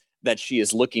goods that she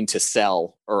is looking to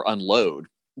sell or unload,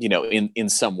 in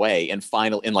some way. And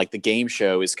like the game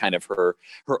show is kind of her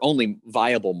only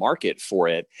viable market for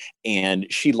it. And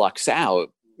she lucks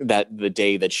out that the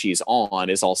day that she's on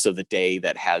is also the day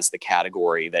that has the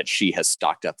category that she has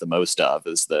stocked up the most of,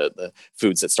 is the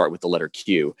foods that start with the letter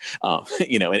Q,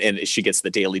 and she gets the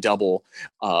daily double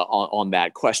on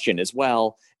that question as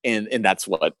well. And that's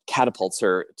what catapults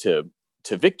her to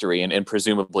victory and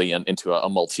presumably into a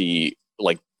multi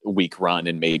week run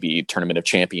and maybe Tournament of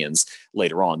Champions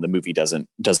later on. The movie doesn't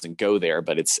go there,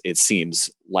 but it seems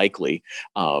likely.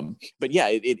 But yeah,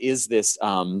 it is this,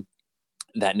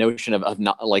 that notion of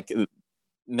not like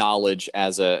knowledge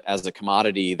as a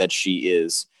commodity that she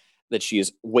is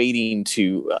waiting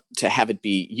to have it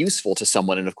be useful to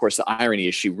someone. And of course, the irony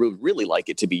is she would really like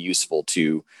it to be useful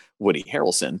to Woody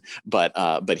Harrelson,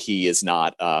 but he is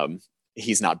not.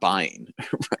 He's not buying.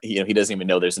 He doesn't even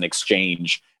know there's an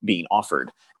exchange being offered,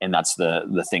 and that's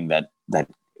the thing that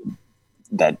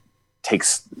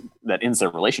ends their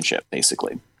relationship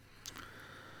basically.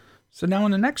 So now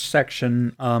in the next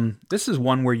section, this is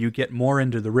one where you get more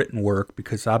into the written work,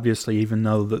 because obviously, even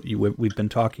though we've been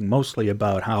talking mostly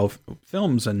about how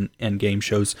films and game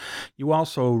shows, you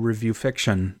also review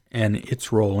fiction and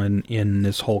its role in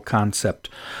this whole concept.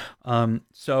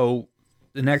 So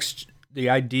the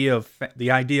idea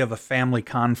of a family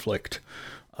conflict,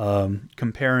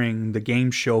 comparing the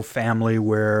game show family,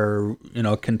 where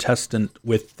a contestant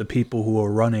with the people who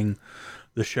are running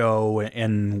the show,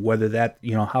 and whether that,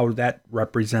 how that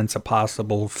represents a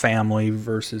possible family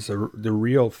versus the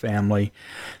real family.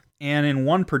 And in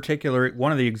one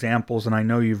of the examples, and I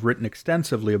know you've written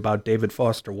extensively about David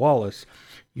Foster Wallace,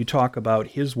 you talk about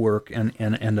his work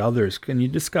and others. Can you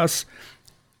discuss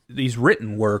these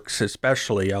written works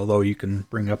especially, although you can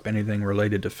bring up anything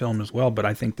related to film as well, but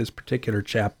I think this particular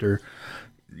chapter,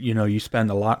 you spend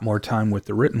a lot more time with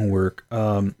the written work,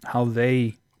 how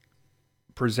they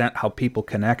present how people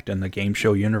connect in the game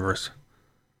show universe.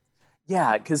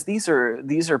 Yeah, because these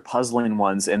are puzzling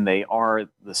ones, and they are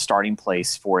the starting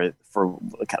place for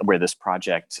where this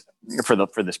project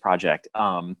for this project.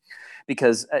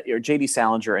 Because J.D.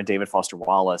 Salinger and David Foster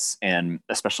Wallace, and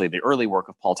especially the early work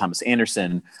of Paul Thomas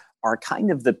Anderson, are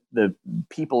kind of the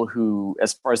people who,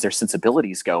 as far as their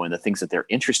sensibilities go and the things that they're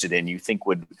interested in, you think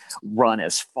would run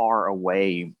as far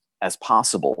away as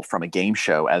possible from a game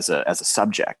show as a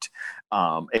subject,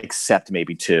 except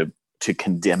maybe to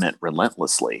condemn it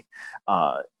relentlessly.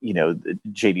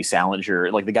 J.D.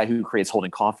 Salinger, like the guy who creates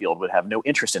Holden Caulfield, would have no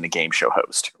interest in a game show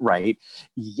host, right?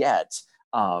 Yet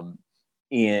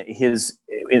his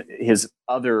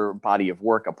other body of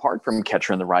work apart from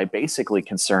Catcher in the Rye basically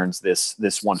concerns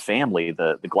this one family,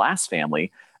 the Glass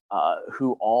family,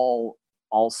 who all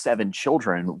 7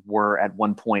 children were at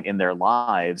one point in their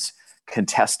lives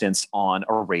contestants on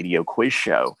a radio quiz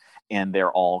show. And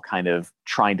they're all kind of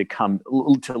trying to come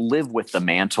to live with the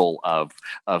mantle of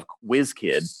whiz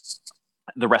kid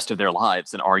the rest of their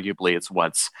lives. And arguably it's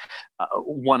what's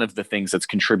one of the things that's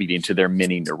contributing to their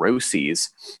many neuroses.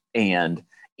 And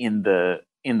in the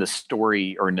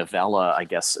story or novella, I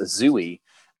guess, Zooey,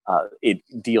 it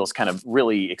deals kind of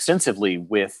really extensively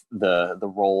with the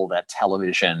role that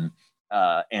television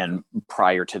and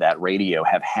prior to that radio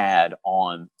have had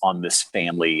on this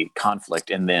family conflict.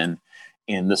 And then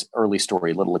in this early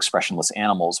story, Little Expressionless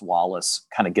Animals, Wallace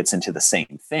kind of gets into the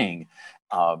same thing.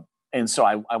 And so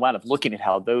I wound up looking at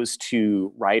how those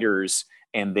 2 writers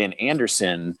and then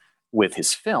Anderson with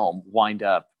his film wind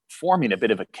up forming a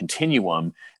bit of a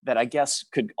continuum that I guess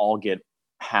could all get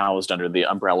housed under the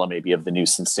umbrella maybe of the New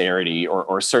Sincerity,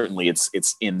 or certainly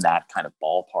it's in that kind of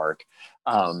ballpark,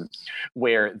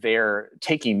 where they're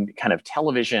taking kind of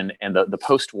television and the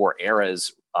post-war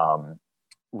era's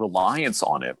reliance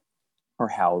on it, or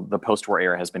how the post-war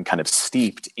era has been kind of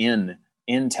steeped in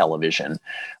television,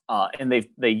 and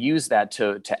they use that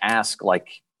to ask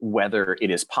like whether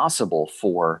it is possible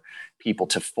for people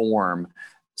to form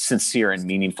sincere and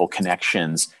meaningful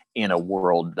connections in a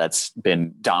world that's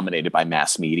been dominated by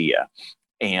mass media,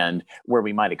 and where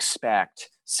we might expect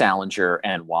Salinger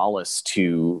and Wallace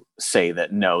to say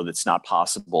that no, that's not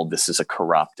possible, this is a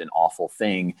corrupt and awful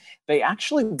thing, they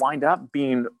actually wind up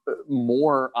being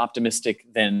more optimistic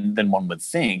than one would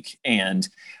think. And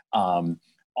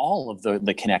all of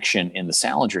the connection in the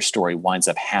Salinger story winds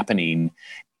up happening,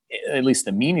 at least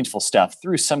the meaningful stuff,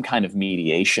 through some kind of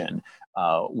mediation.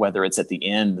 Whether it's at the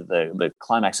end, the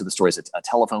climax of the story is a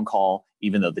telephone call,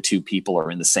 even though the 2 people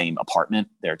are in the same apartment,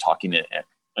 they're talking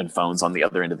on phones on the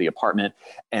other end of the apartment.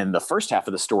 And the first half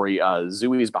of the story,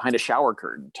 Zooey is behind a shower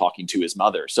curtain talking to his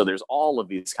mother. So there's all of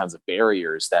these kinds of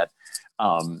barriers that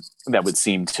would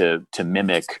seem to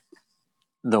mimic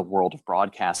the world of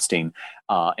broadcasting.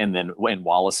 And then in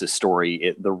Wallace's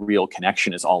story, the real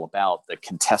connection is all about the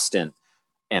contestant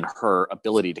and her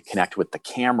ability to connect with the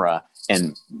camera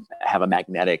and have a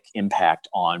magnetic impact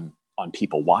on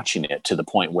people watching it, to the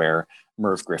point where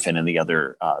Merv Griffin and the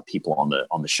other people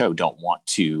on the show don't want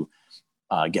to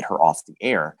get her off the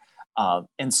air.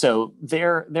 And so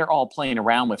they're all playing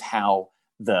around with how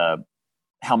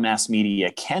mass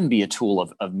media can be a tool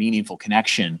of meaningful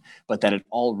connection, but that it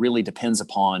all really depends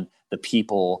upon the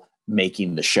people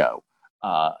making the show.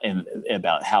 And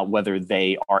about how whether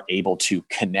they are able to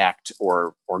connect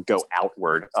or go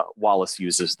outward. Wallace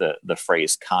uses the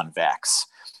phrase convex.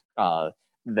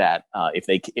 That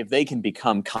if they can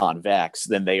become convex,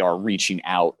 then they are reaching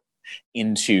out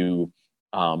into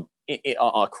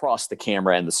across the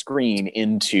camera and the screen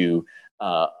into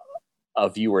a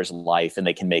viewer's life, and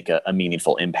they can make a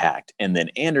meaningful impact. And then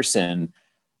Anderson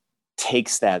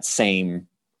takes that same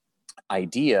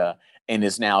idea and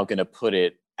is now going to put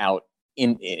it out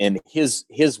in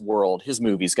his world. His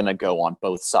movie is going to go on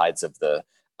both sides of the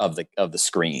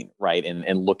screen, right?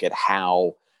 And look at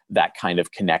how that kind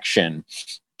of connection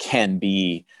can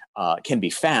be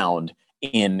found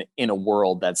in a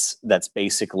world that's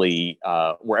basically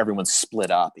where everyone's split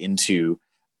up into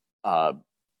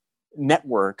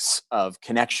networks of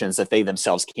connections that they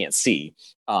themselves can't see,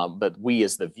 but we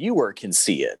as the viewer can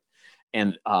see it.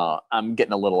 And I'm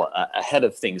getting a little ahead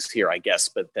of things here, I guess,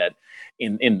 but that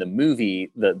in the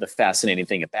movie, the fascinating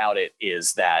thing about it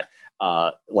is that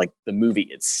like the movie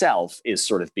itself is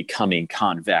sort of becoming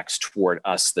convex toward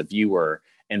us, the viewer,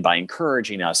 and by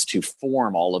encouraging us to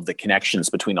form all of the connections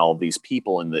between all of these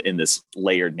people in this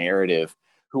layered narrative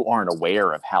who aren't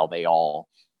aware of how they all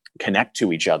connect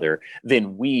to each other,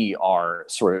 then we are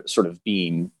sort of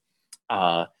being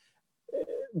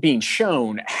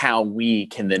shown how we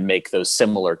can then make those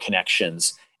similar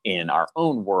connections in our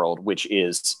own world, which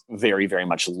is very, very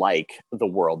much like the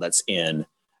world that's in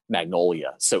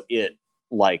Magnolia. So it,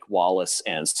 like Wallace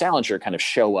and Salinger, kind of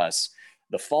show us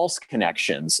the false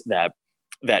connections that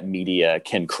media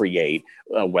can create,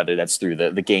 whether that's through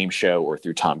the game show or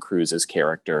through Tom Cruise's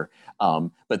character.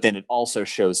 But then it also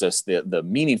shows us the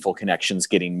meaningful connections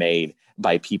getting made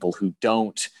by people who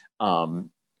don't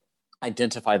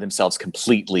identify themselves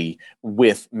completely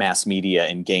with mass media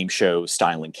and game show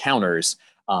style encounters,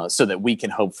 so that we can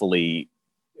hopefully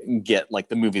get, like,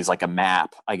 the movie's like a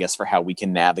map, I guess, for how we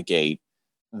can navigate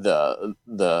the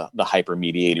hyper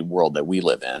mediated world that we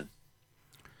live in.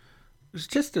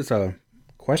 Just as a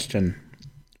question,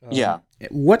 yeah,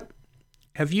 what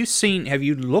have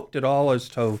you looked at all as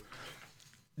to,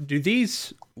 do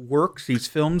these works, these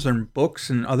films and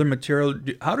books and other material,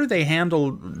 how do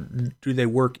they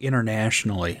work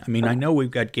internationally? I mean, I know we've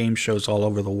got game shows all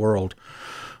over the world,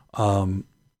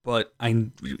 but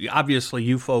obviously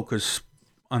you focus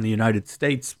on the United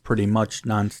States pretty much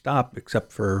nonstop,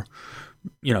 except for,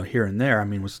 here and there. I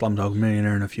mean, with Slumdog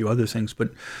Millionaire and a few other things,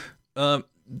 but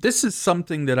this is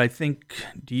something that I think,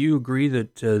 do you agree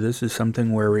that this is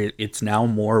something where it's now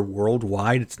more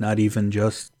worldwide? It's not even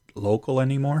just local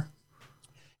anymore?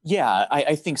 Yeah,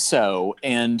 I think so.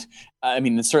 And I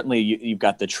mean, certainly you've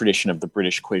got the tradition of the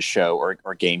British quiz show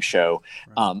or game show.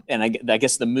 Right. And I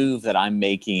guess the move that I'm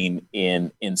making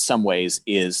in some ways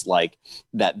is like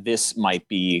that this might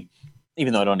be,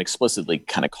 even though I don't explicitly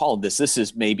kind of call it this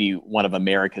is maybe one of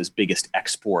America's biggest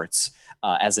exports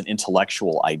as an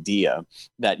intellectual idea.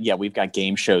 That, yeah, we've got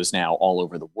game shows now all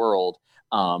over the world.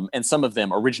 And some of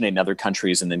them originate in other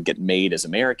countries and then get made as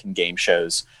American game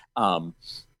shows.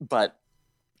 But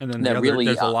and then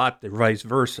there's a lot that vice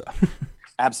versa.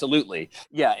 Absolutely.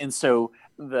 Yeah. And so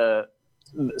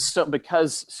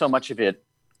because so much of it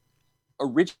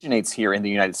originates here in the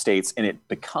United States and it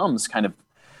becomes kind of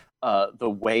the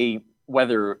way,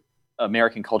 whether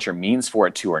American culture means for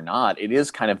it to or not, it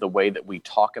is kind of the way that we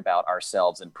talk about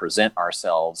ourselves and present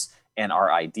ourselves and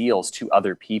our ideals to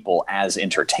other people as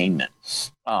entertainment.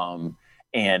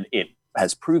 And it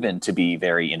has proven to be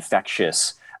very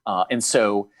infectious. And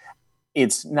so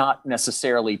it's not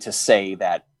necessarily to say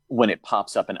that when it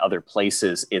pops up in other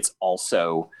places, it's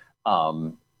also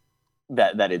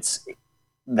that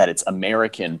it's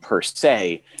American per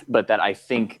se, but that I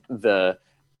think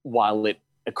while it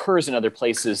occurs in other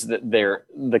places, that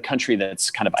the country that's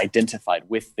kind of identified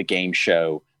with the game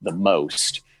show the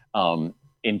most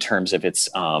in terms of its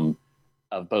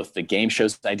of both the game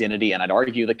show's identity and I'd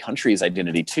argue the country's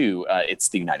identity too. It's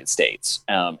the United States,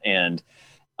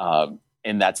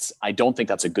 and that's, I don't think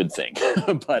that's a good thing,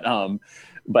 but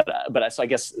so I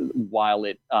guess while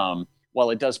it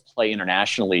does play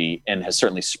internationally and has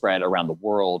certainly spread around the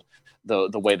world, the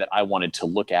way that I wanted to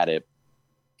look at it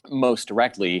most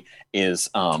directly is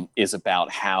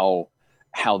about how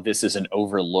this is an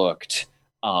overlooked,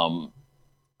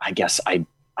 I guess,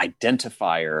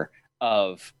 identifier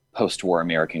of post-war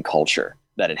American culture,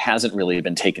 that it hasn't really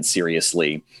been taken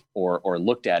seriously or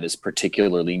looked at as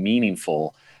particularly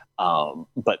meaningful,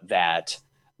 but that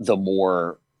the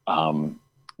more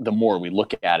we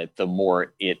look at it, the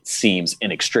more it seems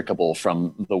inextricable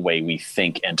from the way we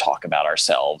think and talk about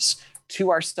ourselves, to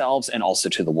ourselves and also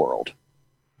to the world.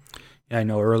 Yeah, I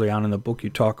know early on in the book you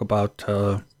talk about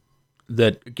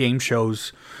that game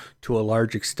shows, to a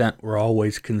large extent, were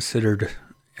always considered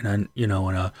in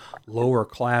a lower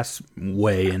class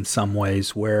way in some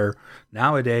ways, where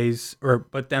nowadays,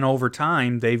 but then over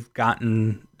time they've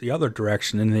gotten the other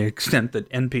direction, in the extent that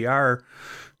NPR,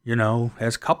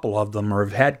 has a couple of them, or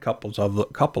have had couple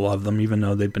of them, even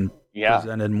though they've been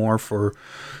presented more for,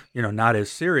 not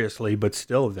as seriously, but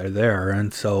still they're there.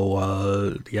 And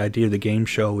so the idea of the game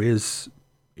show is,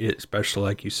 especially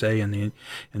like you say in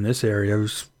this area,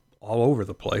 is all over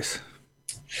the place.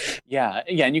 Yeah,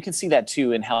 and you can see that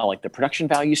too in how like the production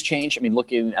values change. I mean,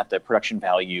 looking at the production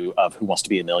value of Who Wants to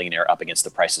Be a Millionaire up against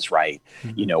The Price is Right,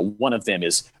 one of them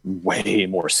is way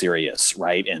more serious,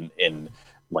 right? And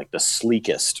like the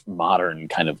sleekest modern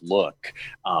kind of look,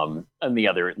 and the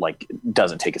other like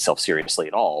doesn't take itself seriously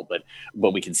at all. But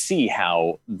we can see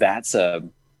how that's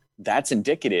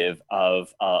indicative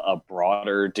of a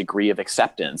broader degree of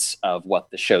acceptance of what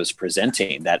the show's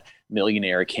presenting. That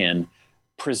Millionaire can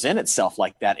present itself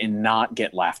like that and not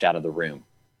get laughed out of the room,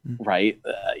 right?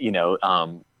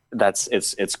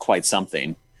 It's quite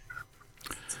something.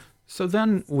 So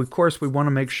then, of course, we want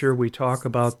to make sure we talk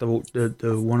about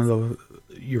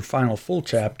your final full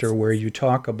chapter, where you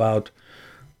talk about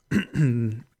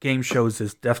game shows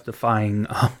as death-defying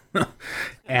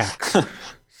acts.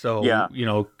 So,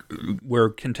 where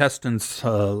contestants'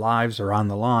 lives are on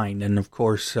the line. And, of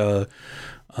course, the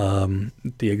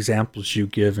examples you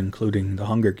give, including The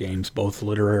Hunger Games, both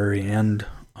literary and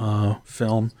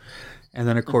film. And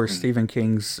then, of course, Stephen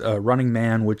King's Running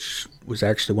Man, which was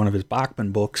actually one of his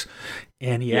Bachman books.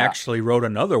 And he actually wrote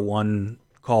another one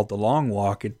called The Long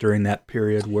Walk during that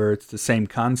period, where it's the same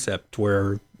concept,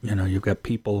 where, you've got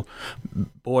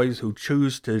boys who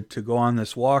choose to go on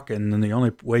this walk, and then the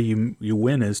only way you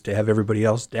win is to have everybody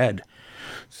else dead.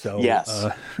 So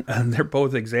and they're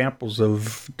both examples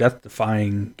of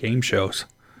death-defying game shows.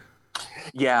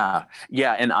 Yeah.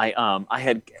 And I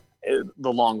had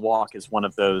The Long Walk is one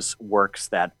of those works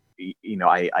that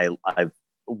I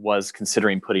was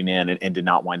considering putting in and did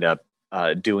not wind up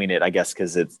doing it, I guess,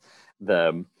 because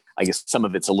I guess some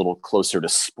of it's a little closer to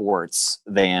sports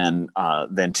than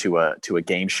to a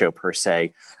game show per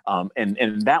se.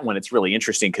 And that one, it's really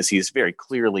interesting because he's very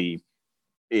clearly,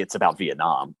 it's about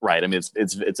Vietnam, right? I mean,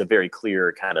 it's a very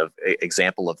clear kind of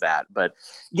example of that. But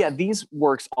yeah, these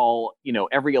works all,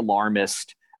 every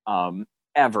alarmist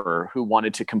ever who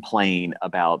wanted to complain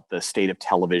about the state of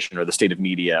television or the state of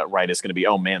media, right, is going to be,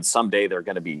 oh man, someday they're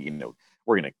going to be,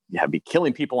 we're going to be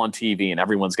killing people on TV and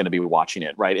everyone's going to be watching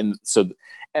it, right? And so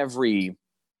every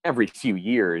few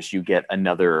years you get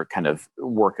another kind of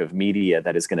work of media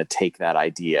that is going to take that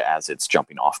idea as its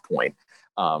jumping off point.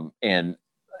 And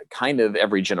kind of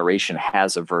every generation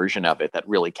has a version of it that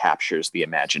really captures the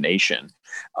imagination.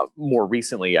 More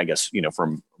recently, I guess,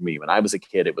 from me when I was a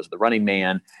kid, it was The Running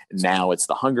Man. Now it's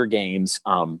The Hunger Games.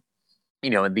 And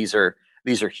these are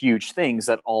huge things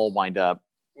that all wind up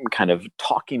kind of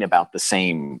talking about the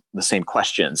same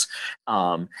questions.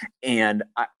 And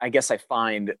I guess I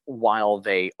find while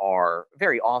they are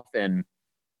very often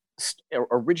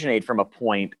originate from a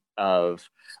point of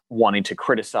wanting to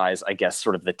criticize, I guess,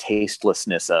 sort of the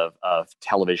tastelessness of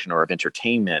television or of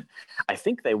entertainment, I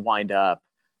think they wind up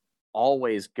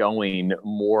always going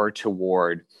more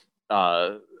toward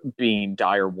being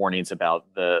dire warnings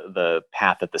about the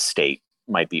path that the state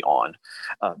might be on,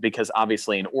 because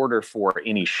obviously in order for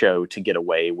any show to get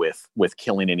away with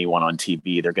killing anyone on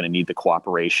TV, they're going to need the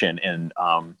cooperation and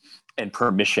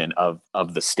permission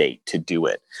of the state to do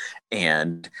it.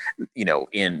 And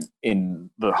in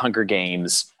the Hunger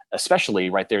Games especially,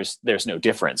 right, there's no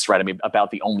difference, right? I mean,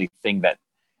 about the only thing that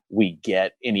we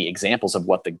get any examples of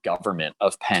what the government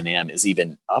of Pan Am is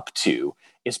even up to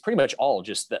is pretty much all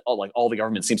just that, all the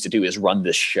government seems to do is run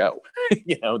this show.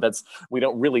 We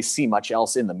don't really see much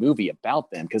else in the movie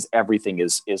about them because everything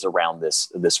is around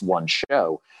this one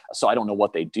show. So I don't know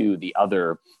what they do the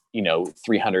other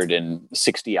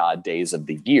 360 odd days of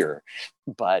the year.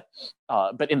 But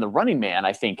in The Running Man,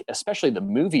 I think, especially the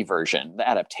movie version, the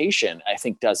adaptation, I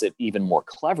think does it even more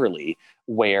cleverly,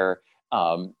 where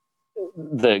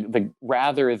the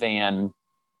rather than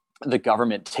the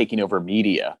government taking over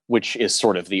media, which is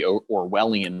sort of the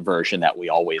Orwellian version that we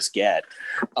always get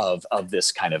of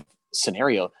this kind of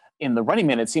scenario. In The Running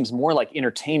Man, it seems more like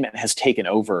entertainment has taken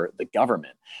over the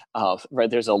government. Right?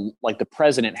 There's the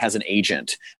president has an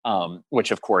agent,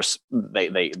 which of course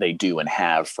they do and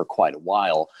have for quite a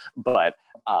while. But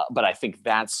I think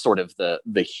that's sort of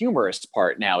the humorous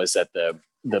part now, is that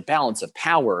the balance of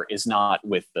power is not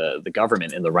with the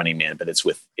government in The Running Man, but it's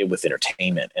with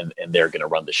entertainment, and they're going to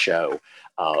run the show.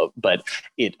 But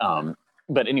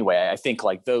anyway, I think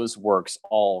like those works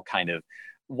all kind of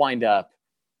wind up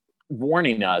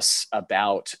warning us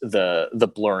about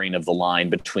the blurring of the line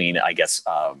between, I guess,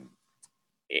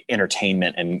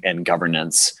 entertainment and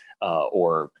governance,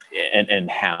 and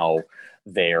how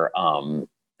they're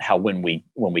how when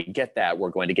we get that, we're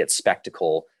going to get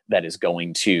spectacle that is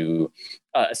going to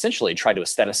essentially try to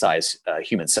aestheticize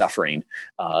human suffering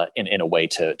in a way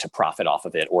to profit off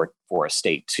of it, or for a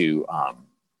state to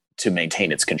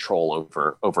maintain its control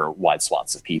over wide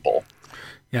swaths of people.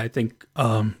 Yeah, I think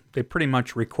they pretty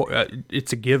much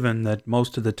it's a given that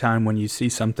most of the time when you see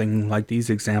something like these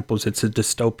examples, it's a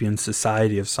dystopian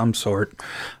society of some sort.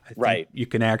 I think right. You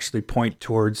can actually point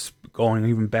towards going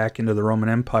even back into the Roman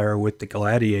Empire with the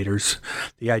gladiators.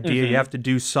 The idea you have to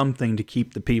do something to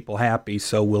keep the people happy,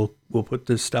 so we'll put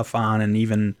this stuff on and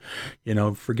even,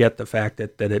 forget the fact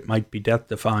that it might be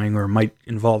death-defying or might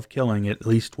involve killing. At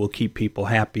least we'll keep people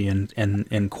happy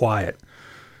and quiet.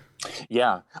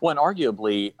 Yeah. Well, and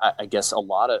arguably, I guess a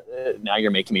lot of now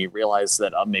you're making me realize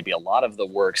that maybe a lot of the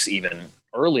works even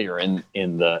earlier in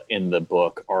the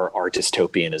book are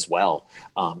dystopian as well,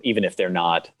 even if they're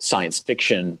not science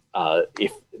fiction.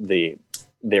 If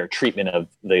their treatment of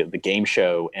the game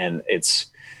show and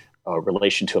its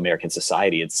relation to American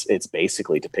society, it's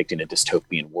basically depicting a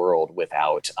dystopian world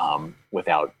without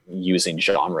using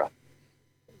genre.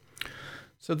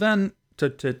 So then, to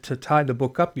tie the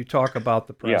book up, you talk about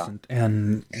the present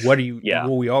and what do you? Yeah.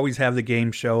 Well, we always have the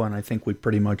game show, and I think we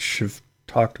pretty much have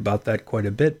talked about that quite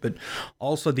a bit. But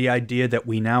also the idea that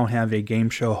we now have a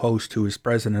game show host who is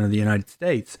president of the United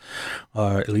States,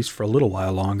 at least for a little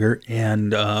while longer,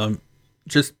 and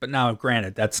but now,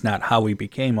 granted, that's not how he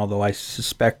became. Although I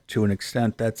suspect to an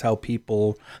extent that's how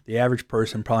the average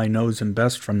person probably knows him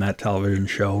best from that television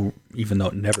show, even though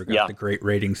it never got the great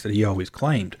ratings that he always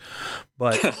claimed.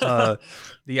 But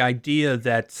the idea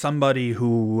that somebody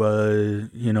who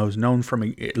is known from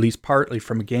at least partly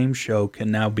from a game show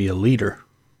can now be a leader.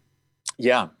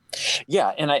 Yeah.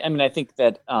 Yeah, and I mean, I think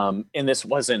that, and this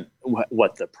wasn't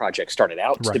what the project started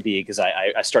out to be, because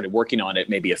I started working on it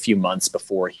maybe a few months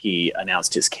before he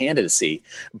announced his candidacy.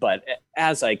 But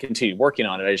as I continued working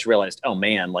on it, I just realized, oh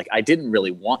man, like I didn't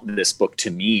really want this book to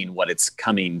mean what it's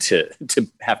coming to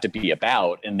have to be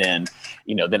about, and then,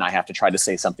 then I have to try to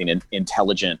say something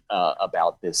intelligent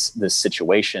about this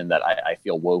situation that I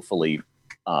feel woefully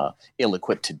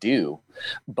ill-equipped to do.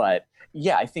 But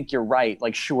yeah, I think you're right.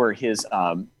 Like, sure, his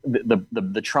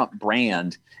the Trump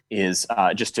brand is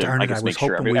just to Darn it, I was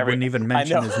hoping we wouldn't even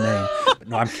mention his name. But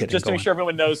no, I'm kidding. Just to make sure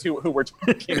everyone knows who we're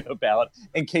talking about,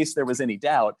 in case there was any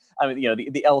doubt. I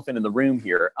mean, the elephant in the room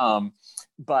here.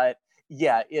 But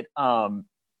yeah,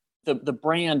 the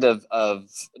brand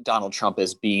of Donald Trump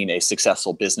as being a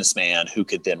successful businessman who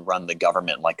could then run the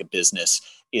government like a business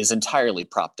is entirely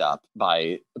propped up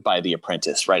by The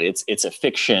Apprentice, right? It's a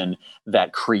fiction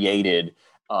that created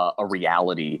a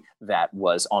reality that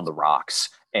was on the rocks,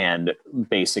 and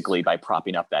basically by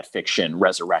propping up that fiction,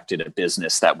 resurrected a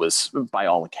business that was, by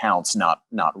all accounts, not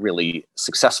really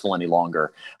successful any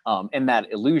longer. And that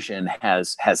illusion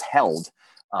has held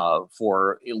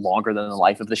for longer than the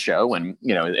life of the show, and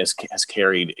has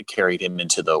carried him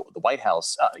into the White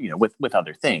House, with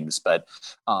other things. But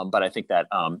I think that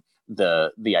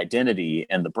the identity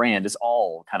and the brand is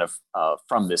all kind of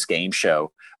from this game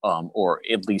show, or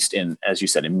at least in, as you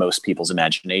said, in most people's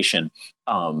imagination.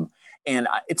 And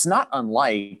it's not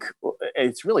unlike,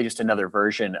 it's really just another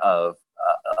version of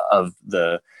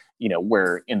the,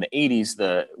 where in the 80s,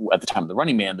 at the time of The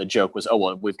Running Man, the joke was, oh,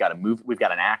 well, we've got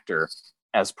an actor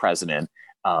as president.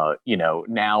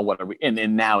 Now what are we?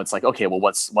 And now it's like, okay, well,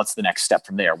 what's the next step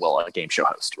from there? Well, a game show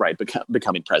host, right?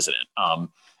 Becoming president.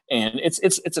 And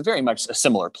it's a very much a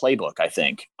similar playbook, I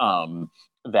think.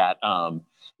 But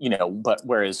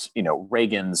whereas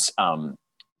Reagan's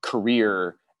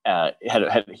career he had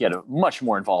a much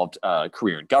more involved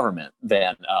career in government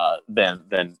than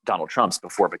Donald Trump's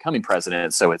before becoming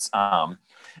president. So it's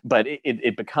but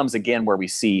it becomes again where we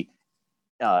see,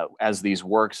 as these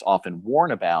works often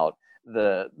warn about,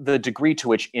 the degree to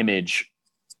which image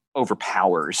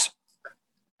overpowers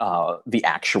the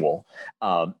actual,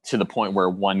 to the point where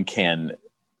one can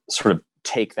sort of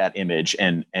take that image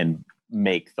and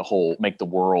make the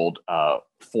world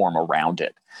form around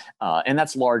it, and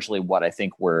that's largely what I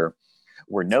think we're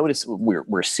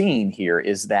seeing here,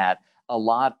 is that a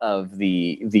lot of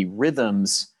the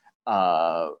rhythms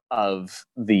of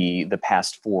the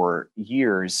past 4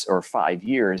 years or 5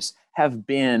 years have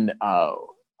been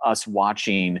us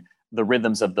watching the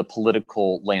rhythms of the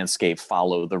political landscape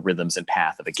follow the rhythms and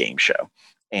path of a game show,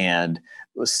 and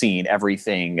seeing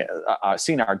everything,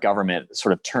 seeing our government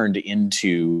sort of turned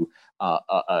into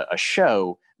a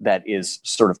show that is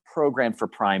sort of programmed for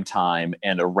prime time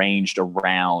and arranged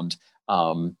around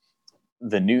a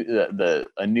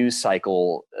news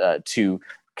cycle to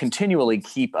continually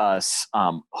keep us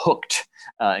hooked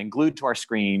and glued to our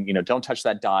screen. Don't touch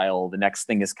that dial. The next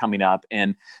thing is coming up,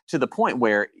 and to the point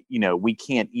where we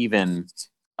can't even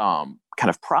kind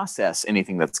of process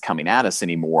anything that's coming at us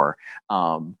anymore.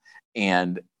 And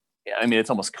I mean,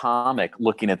 it's almost comic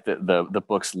looking at the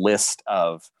book's list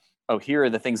of, oh, here are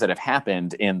the things that have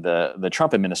happened in the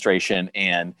Trump administration,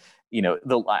 and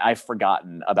I've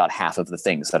forgotten about half of the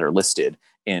things that are listed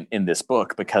in this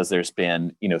book, because there's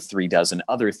been 36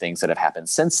 other things that have happened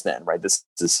since then, right? This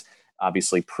is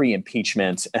obviously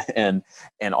pre-impeachment and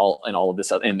all of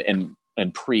this, and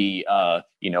pre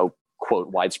quote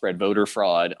widespread voter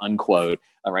fraud unquote.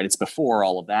 All right, it's before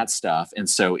all of that stuff, and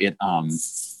so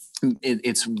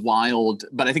it's wild,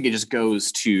 but I think it just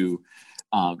goes to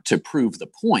prove the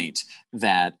point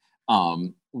that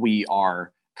we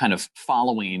are kind of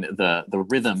following the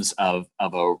rhythms of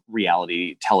a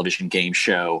reality television game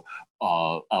show,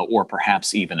 or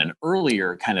perhaps even an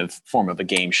earlier kind of form of a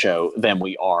game show, than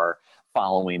we are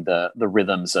following the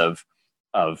rhythms of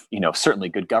certainly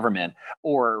good government,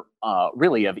 or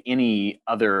really of any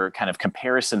other kind of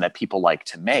comparison that people like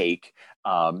to make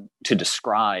to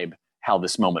describe how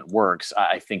this moment works.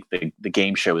 I think the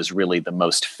game show is really the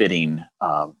most fitting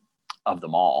of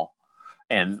them all,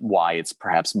 and why it's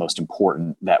perhaps most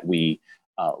important that we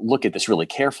look at this really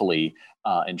carefully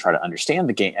and try to understand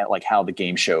the game, like how the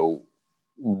game show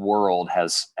world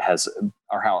has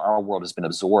or how our world has been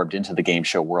absorbed into the game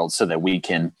show world, so that we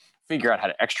can figure out how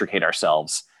to extricate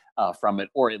ourselves from it,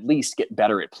 or at least get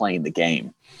better at playing the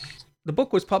game. The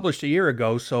book was published a year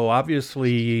ago, so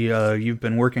obviously you've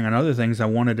been working on other things. I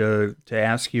wanted to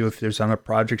ask you if there's other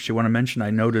projects you want to mention. I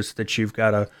noticed that you've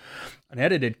got an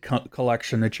edited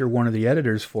collection that you're one of the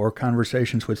editors for,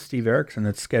 Conversations with Steve Erickson,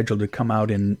 that's scheduled to come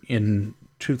out in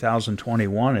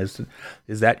 2021. Is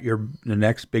that the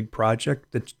next big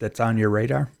project that's on your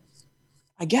radar?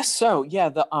 I guess so. Yeah.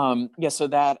 So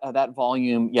that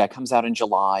volume, comes out in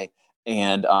July,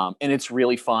 and it's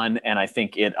really fun. And I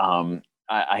think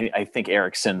I think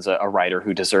Erickson's a writer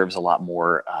who deserves a lot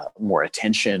more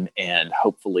attention, and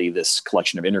hopefully this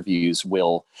collection of interviews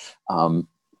will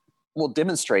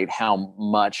demonstrate how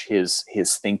much his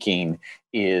thinking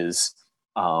is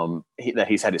that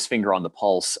he's had his finger on the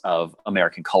pulse of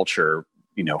American culture,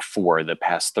 for the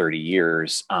past 30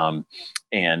 years,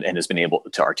 and has been able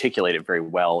to articulate it very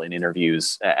well in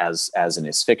interviews as in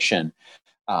his fiction.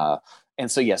 And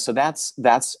so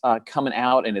that's coming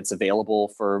out, and it's available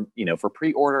for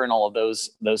pre-order and all of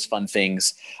those fun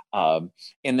things. And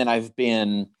then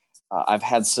I've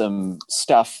had some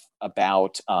stuff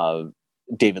about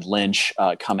David Lynch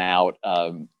come out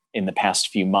in the past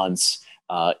few months.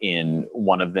 In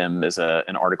one of them is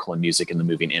an article in Music in the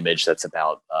Moving Image that's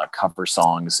about cover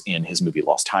songs in his movie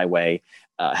Lost Highway.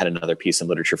 Had another piece in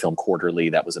Literature Film Quarterly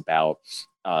that was about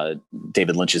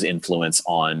David Lynch's influence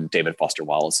on David Foster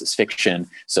Wallace's fiction.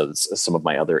 So it's some of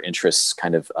my other interests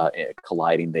kind of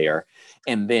colliding there.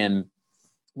 And then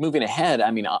moving ahead,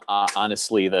 I mean,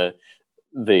 honestly, the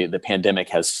pandemic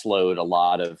has slowed a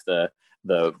lot of the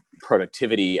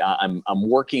productivity. I'm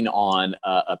working on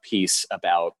a piece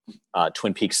about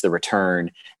Twin Peaks: The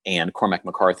Return and Cormac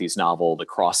McCarthy's novel The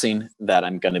Crossing that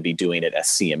I'm going to be doing at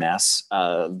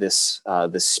SCMS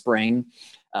this spring.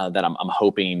 That I'm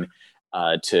hoping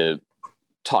to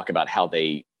talk about how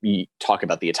they talk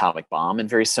about the atomic bomb in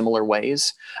very similar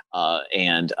ways,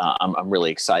 and I'm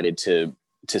really excited to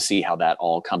see how that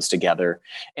all comes together.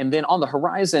 And then on the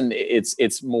horizon,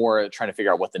 it's more trying to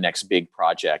figure out what the next big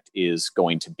project is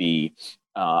going to be.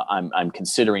 I'm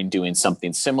considering doing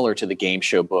something similar to the game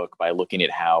show book by looking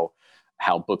at how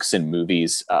books and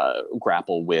movies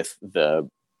grapple with the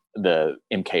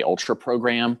MK Ultra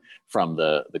program from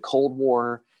the Cold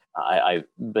War.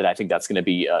 But I think that's going to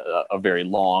be a very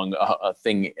long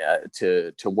thing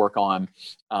to work on.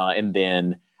 And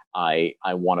then I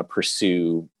want to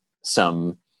pursue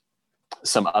some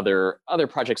other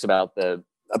projects about the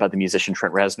musician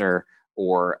Trent Reznor,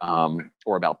 or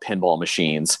about pinball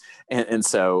machines, and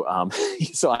so I'm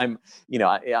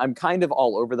kind of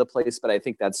all over the place, but I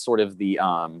think that's sort of the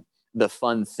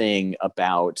fun thing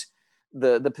about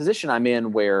the position I'm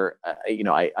in, where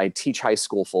I teach high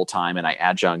school full time and I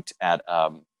adjunct at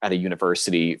a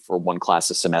university for one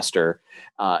class a semester,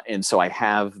 and so I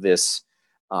have this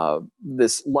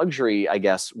luxury, I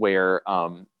guess, where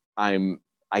I'm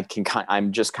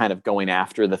just kind of going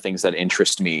after the things that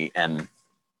interest me and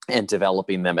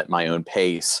developing them at my own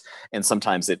pace. And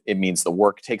sometimes it means the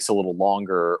work takes a little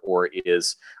longer, or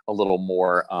is a little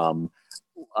more, a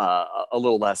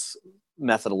little less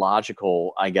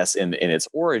methodological, I guess, in its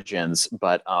origins.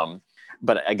 But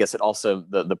I guess it also,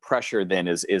 the pressure then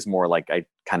is more like I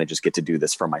kind of just get to do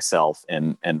this for myself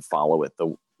and follow it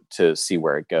to see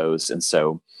where it goes. And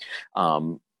so,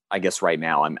 I guess right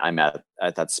now I'm at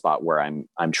that spot where I'm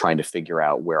trying to figure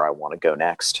out where I want to go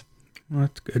next. Well,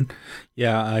 that's good.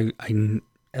 Yeah, I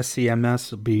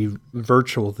SCMS will be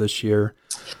virtual this year.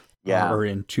 Yeah. Or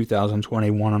in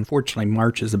 2021. Unfortunately,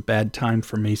 March is a bad time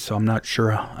for me, so I'm not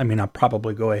sure. I mean, I'll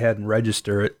probably go ahead and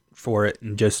register for it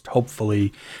and just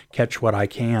hopefully catch what I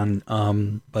can.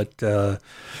 Well,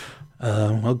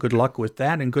 good luck with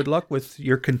that, and good luck with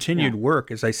your continued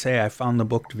work. As I say, I found the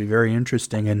book to be very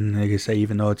interesting, and like I say,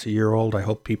 even though it's a year old, I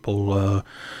hope people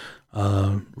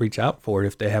reach out for it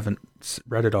if they haven't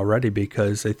read it already,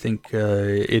 because I think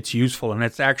it's useful, and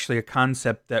it's actually a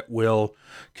concept that will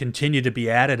continue to be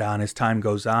added on as time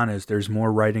goes on, as there's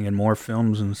more writing and more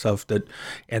films and stuff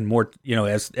and more,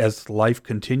 as life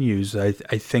continues. I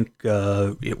think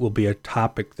it will be a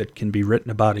topic that can be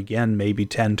written about again, maybe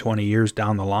 10, 20 years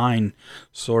down the line,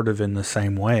 sort of in the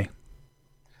same way.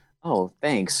 Oh,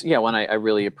 thanks. Yeah, well, I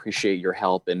really appreciate your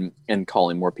help in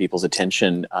calling more people's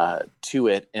attention to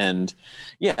it, and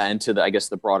to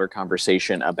the broader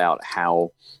conversation about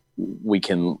how we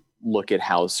can look at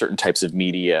how certain types of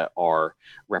media are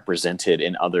represented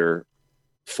in other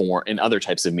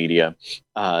types of media,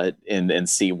 and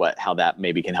see how that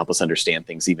maybe can help us understand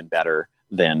things even better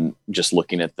than just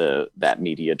looking at that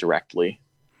media directly.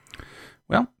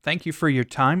 Well, thank you for your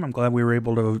time. I'm glad we were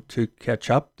able to catch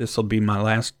up. This will be my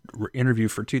last interview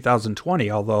for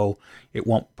 2020, although it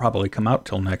won't probably come out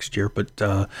till next year. But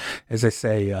as I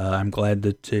say, I'm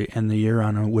glad to end the year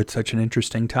with such an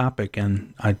interesting topic,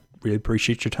 and I really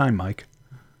appreciate your time, Mike.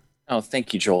 Oh,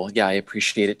 thank you, Joel. Yeah, I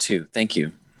appreciate it too. Thank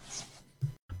you.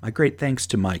 My great thanks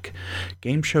to Mike.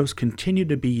 Game shows continue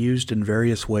to be used in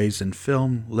various ways in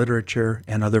film, literature,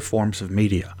 and other forms of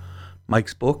media.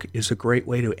 Mike's book is a great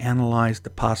way to analyze the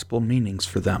possible meanings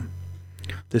for them.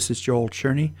 This is Joel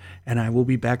Cherney, and I will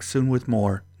be back soon with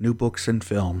more New Books and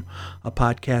Film, a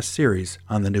podcast series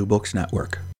on the New Books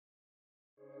Network.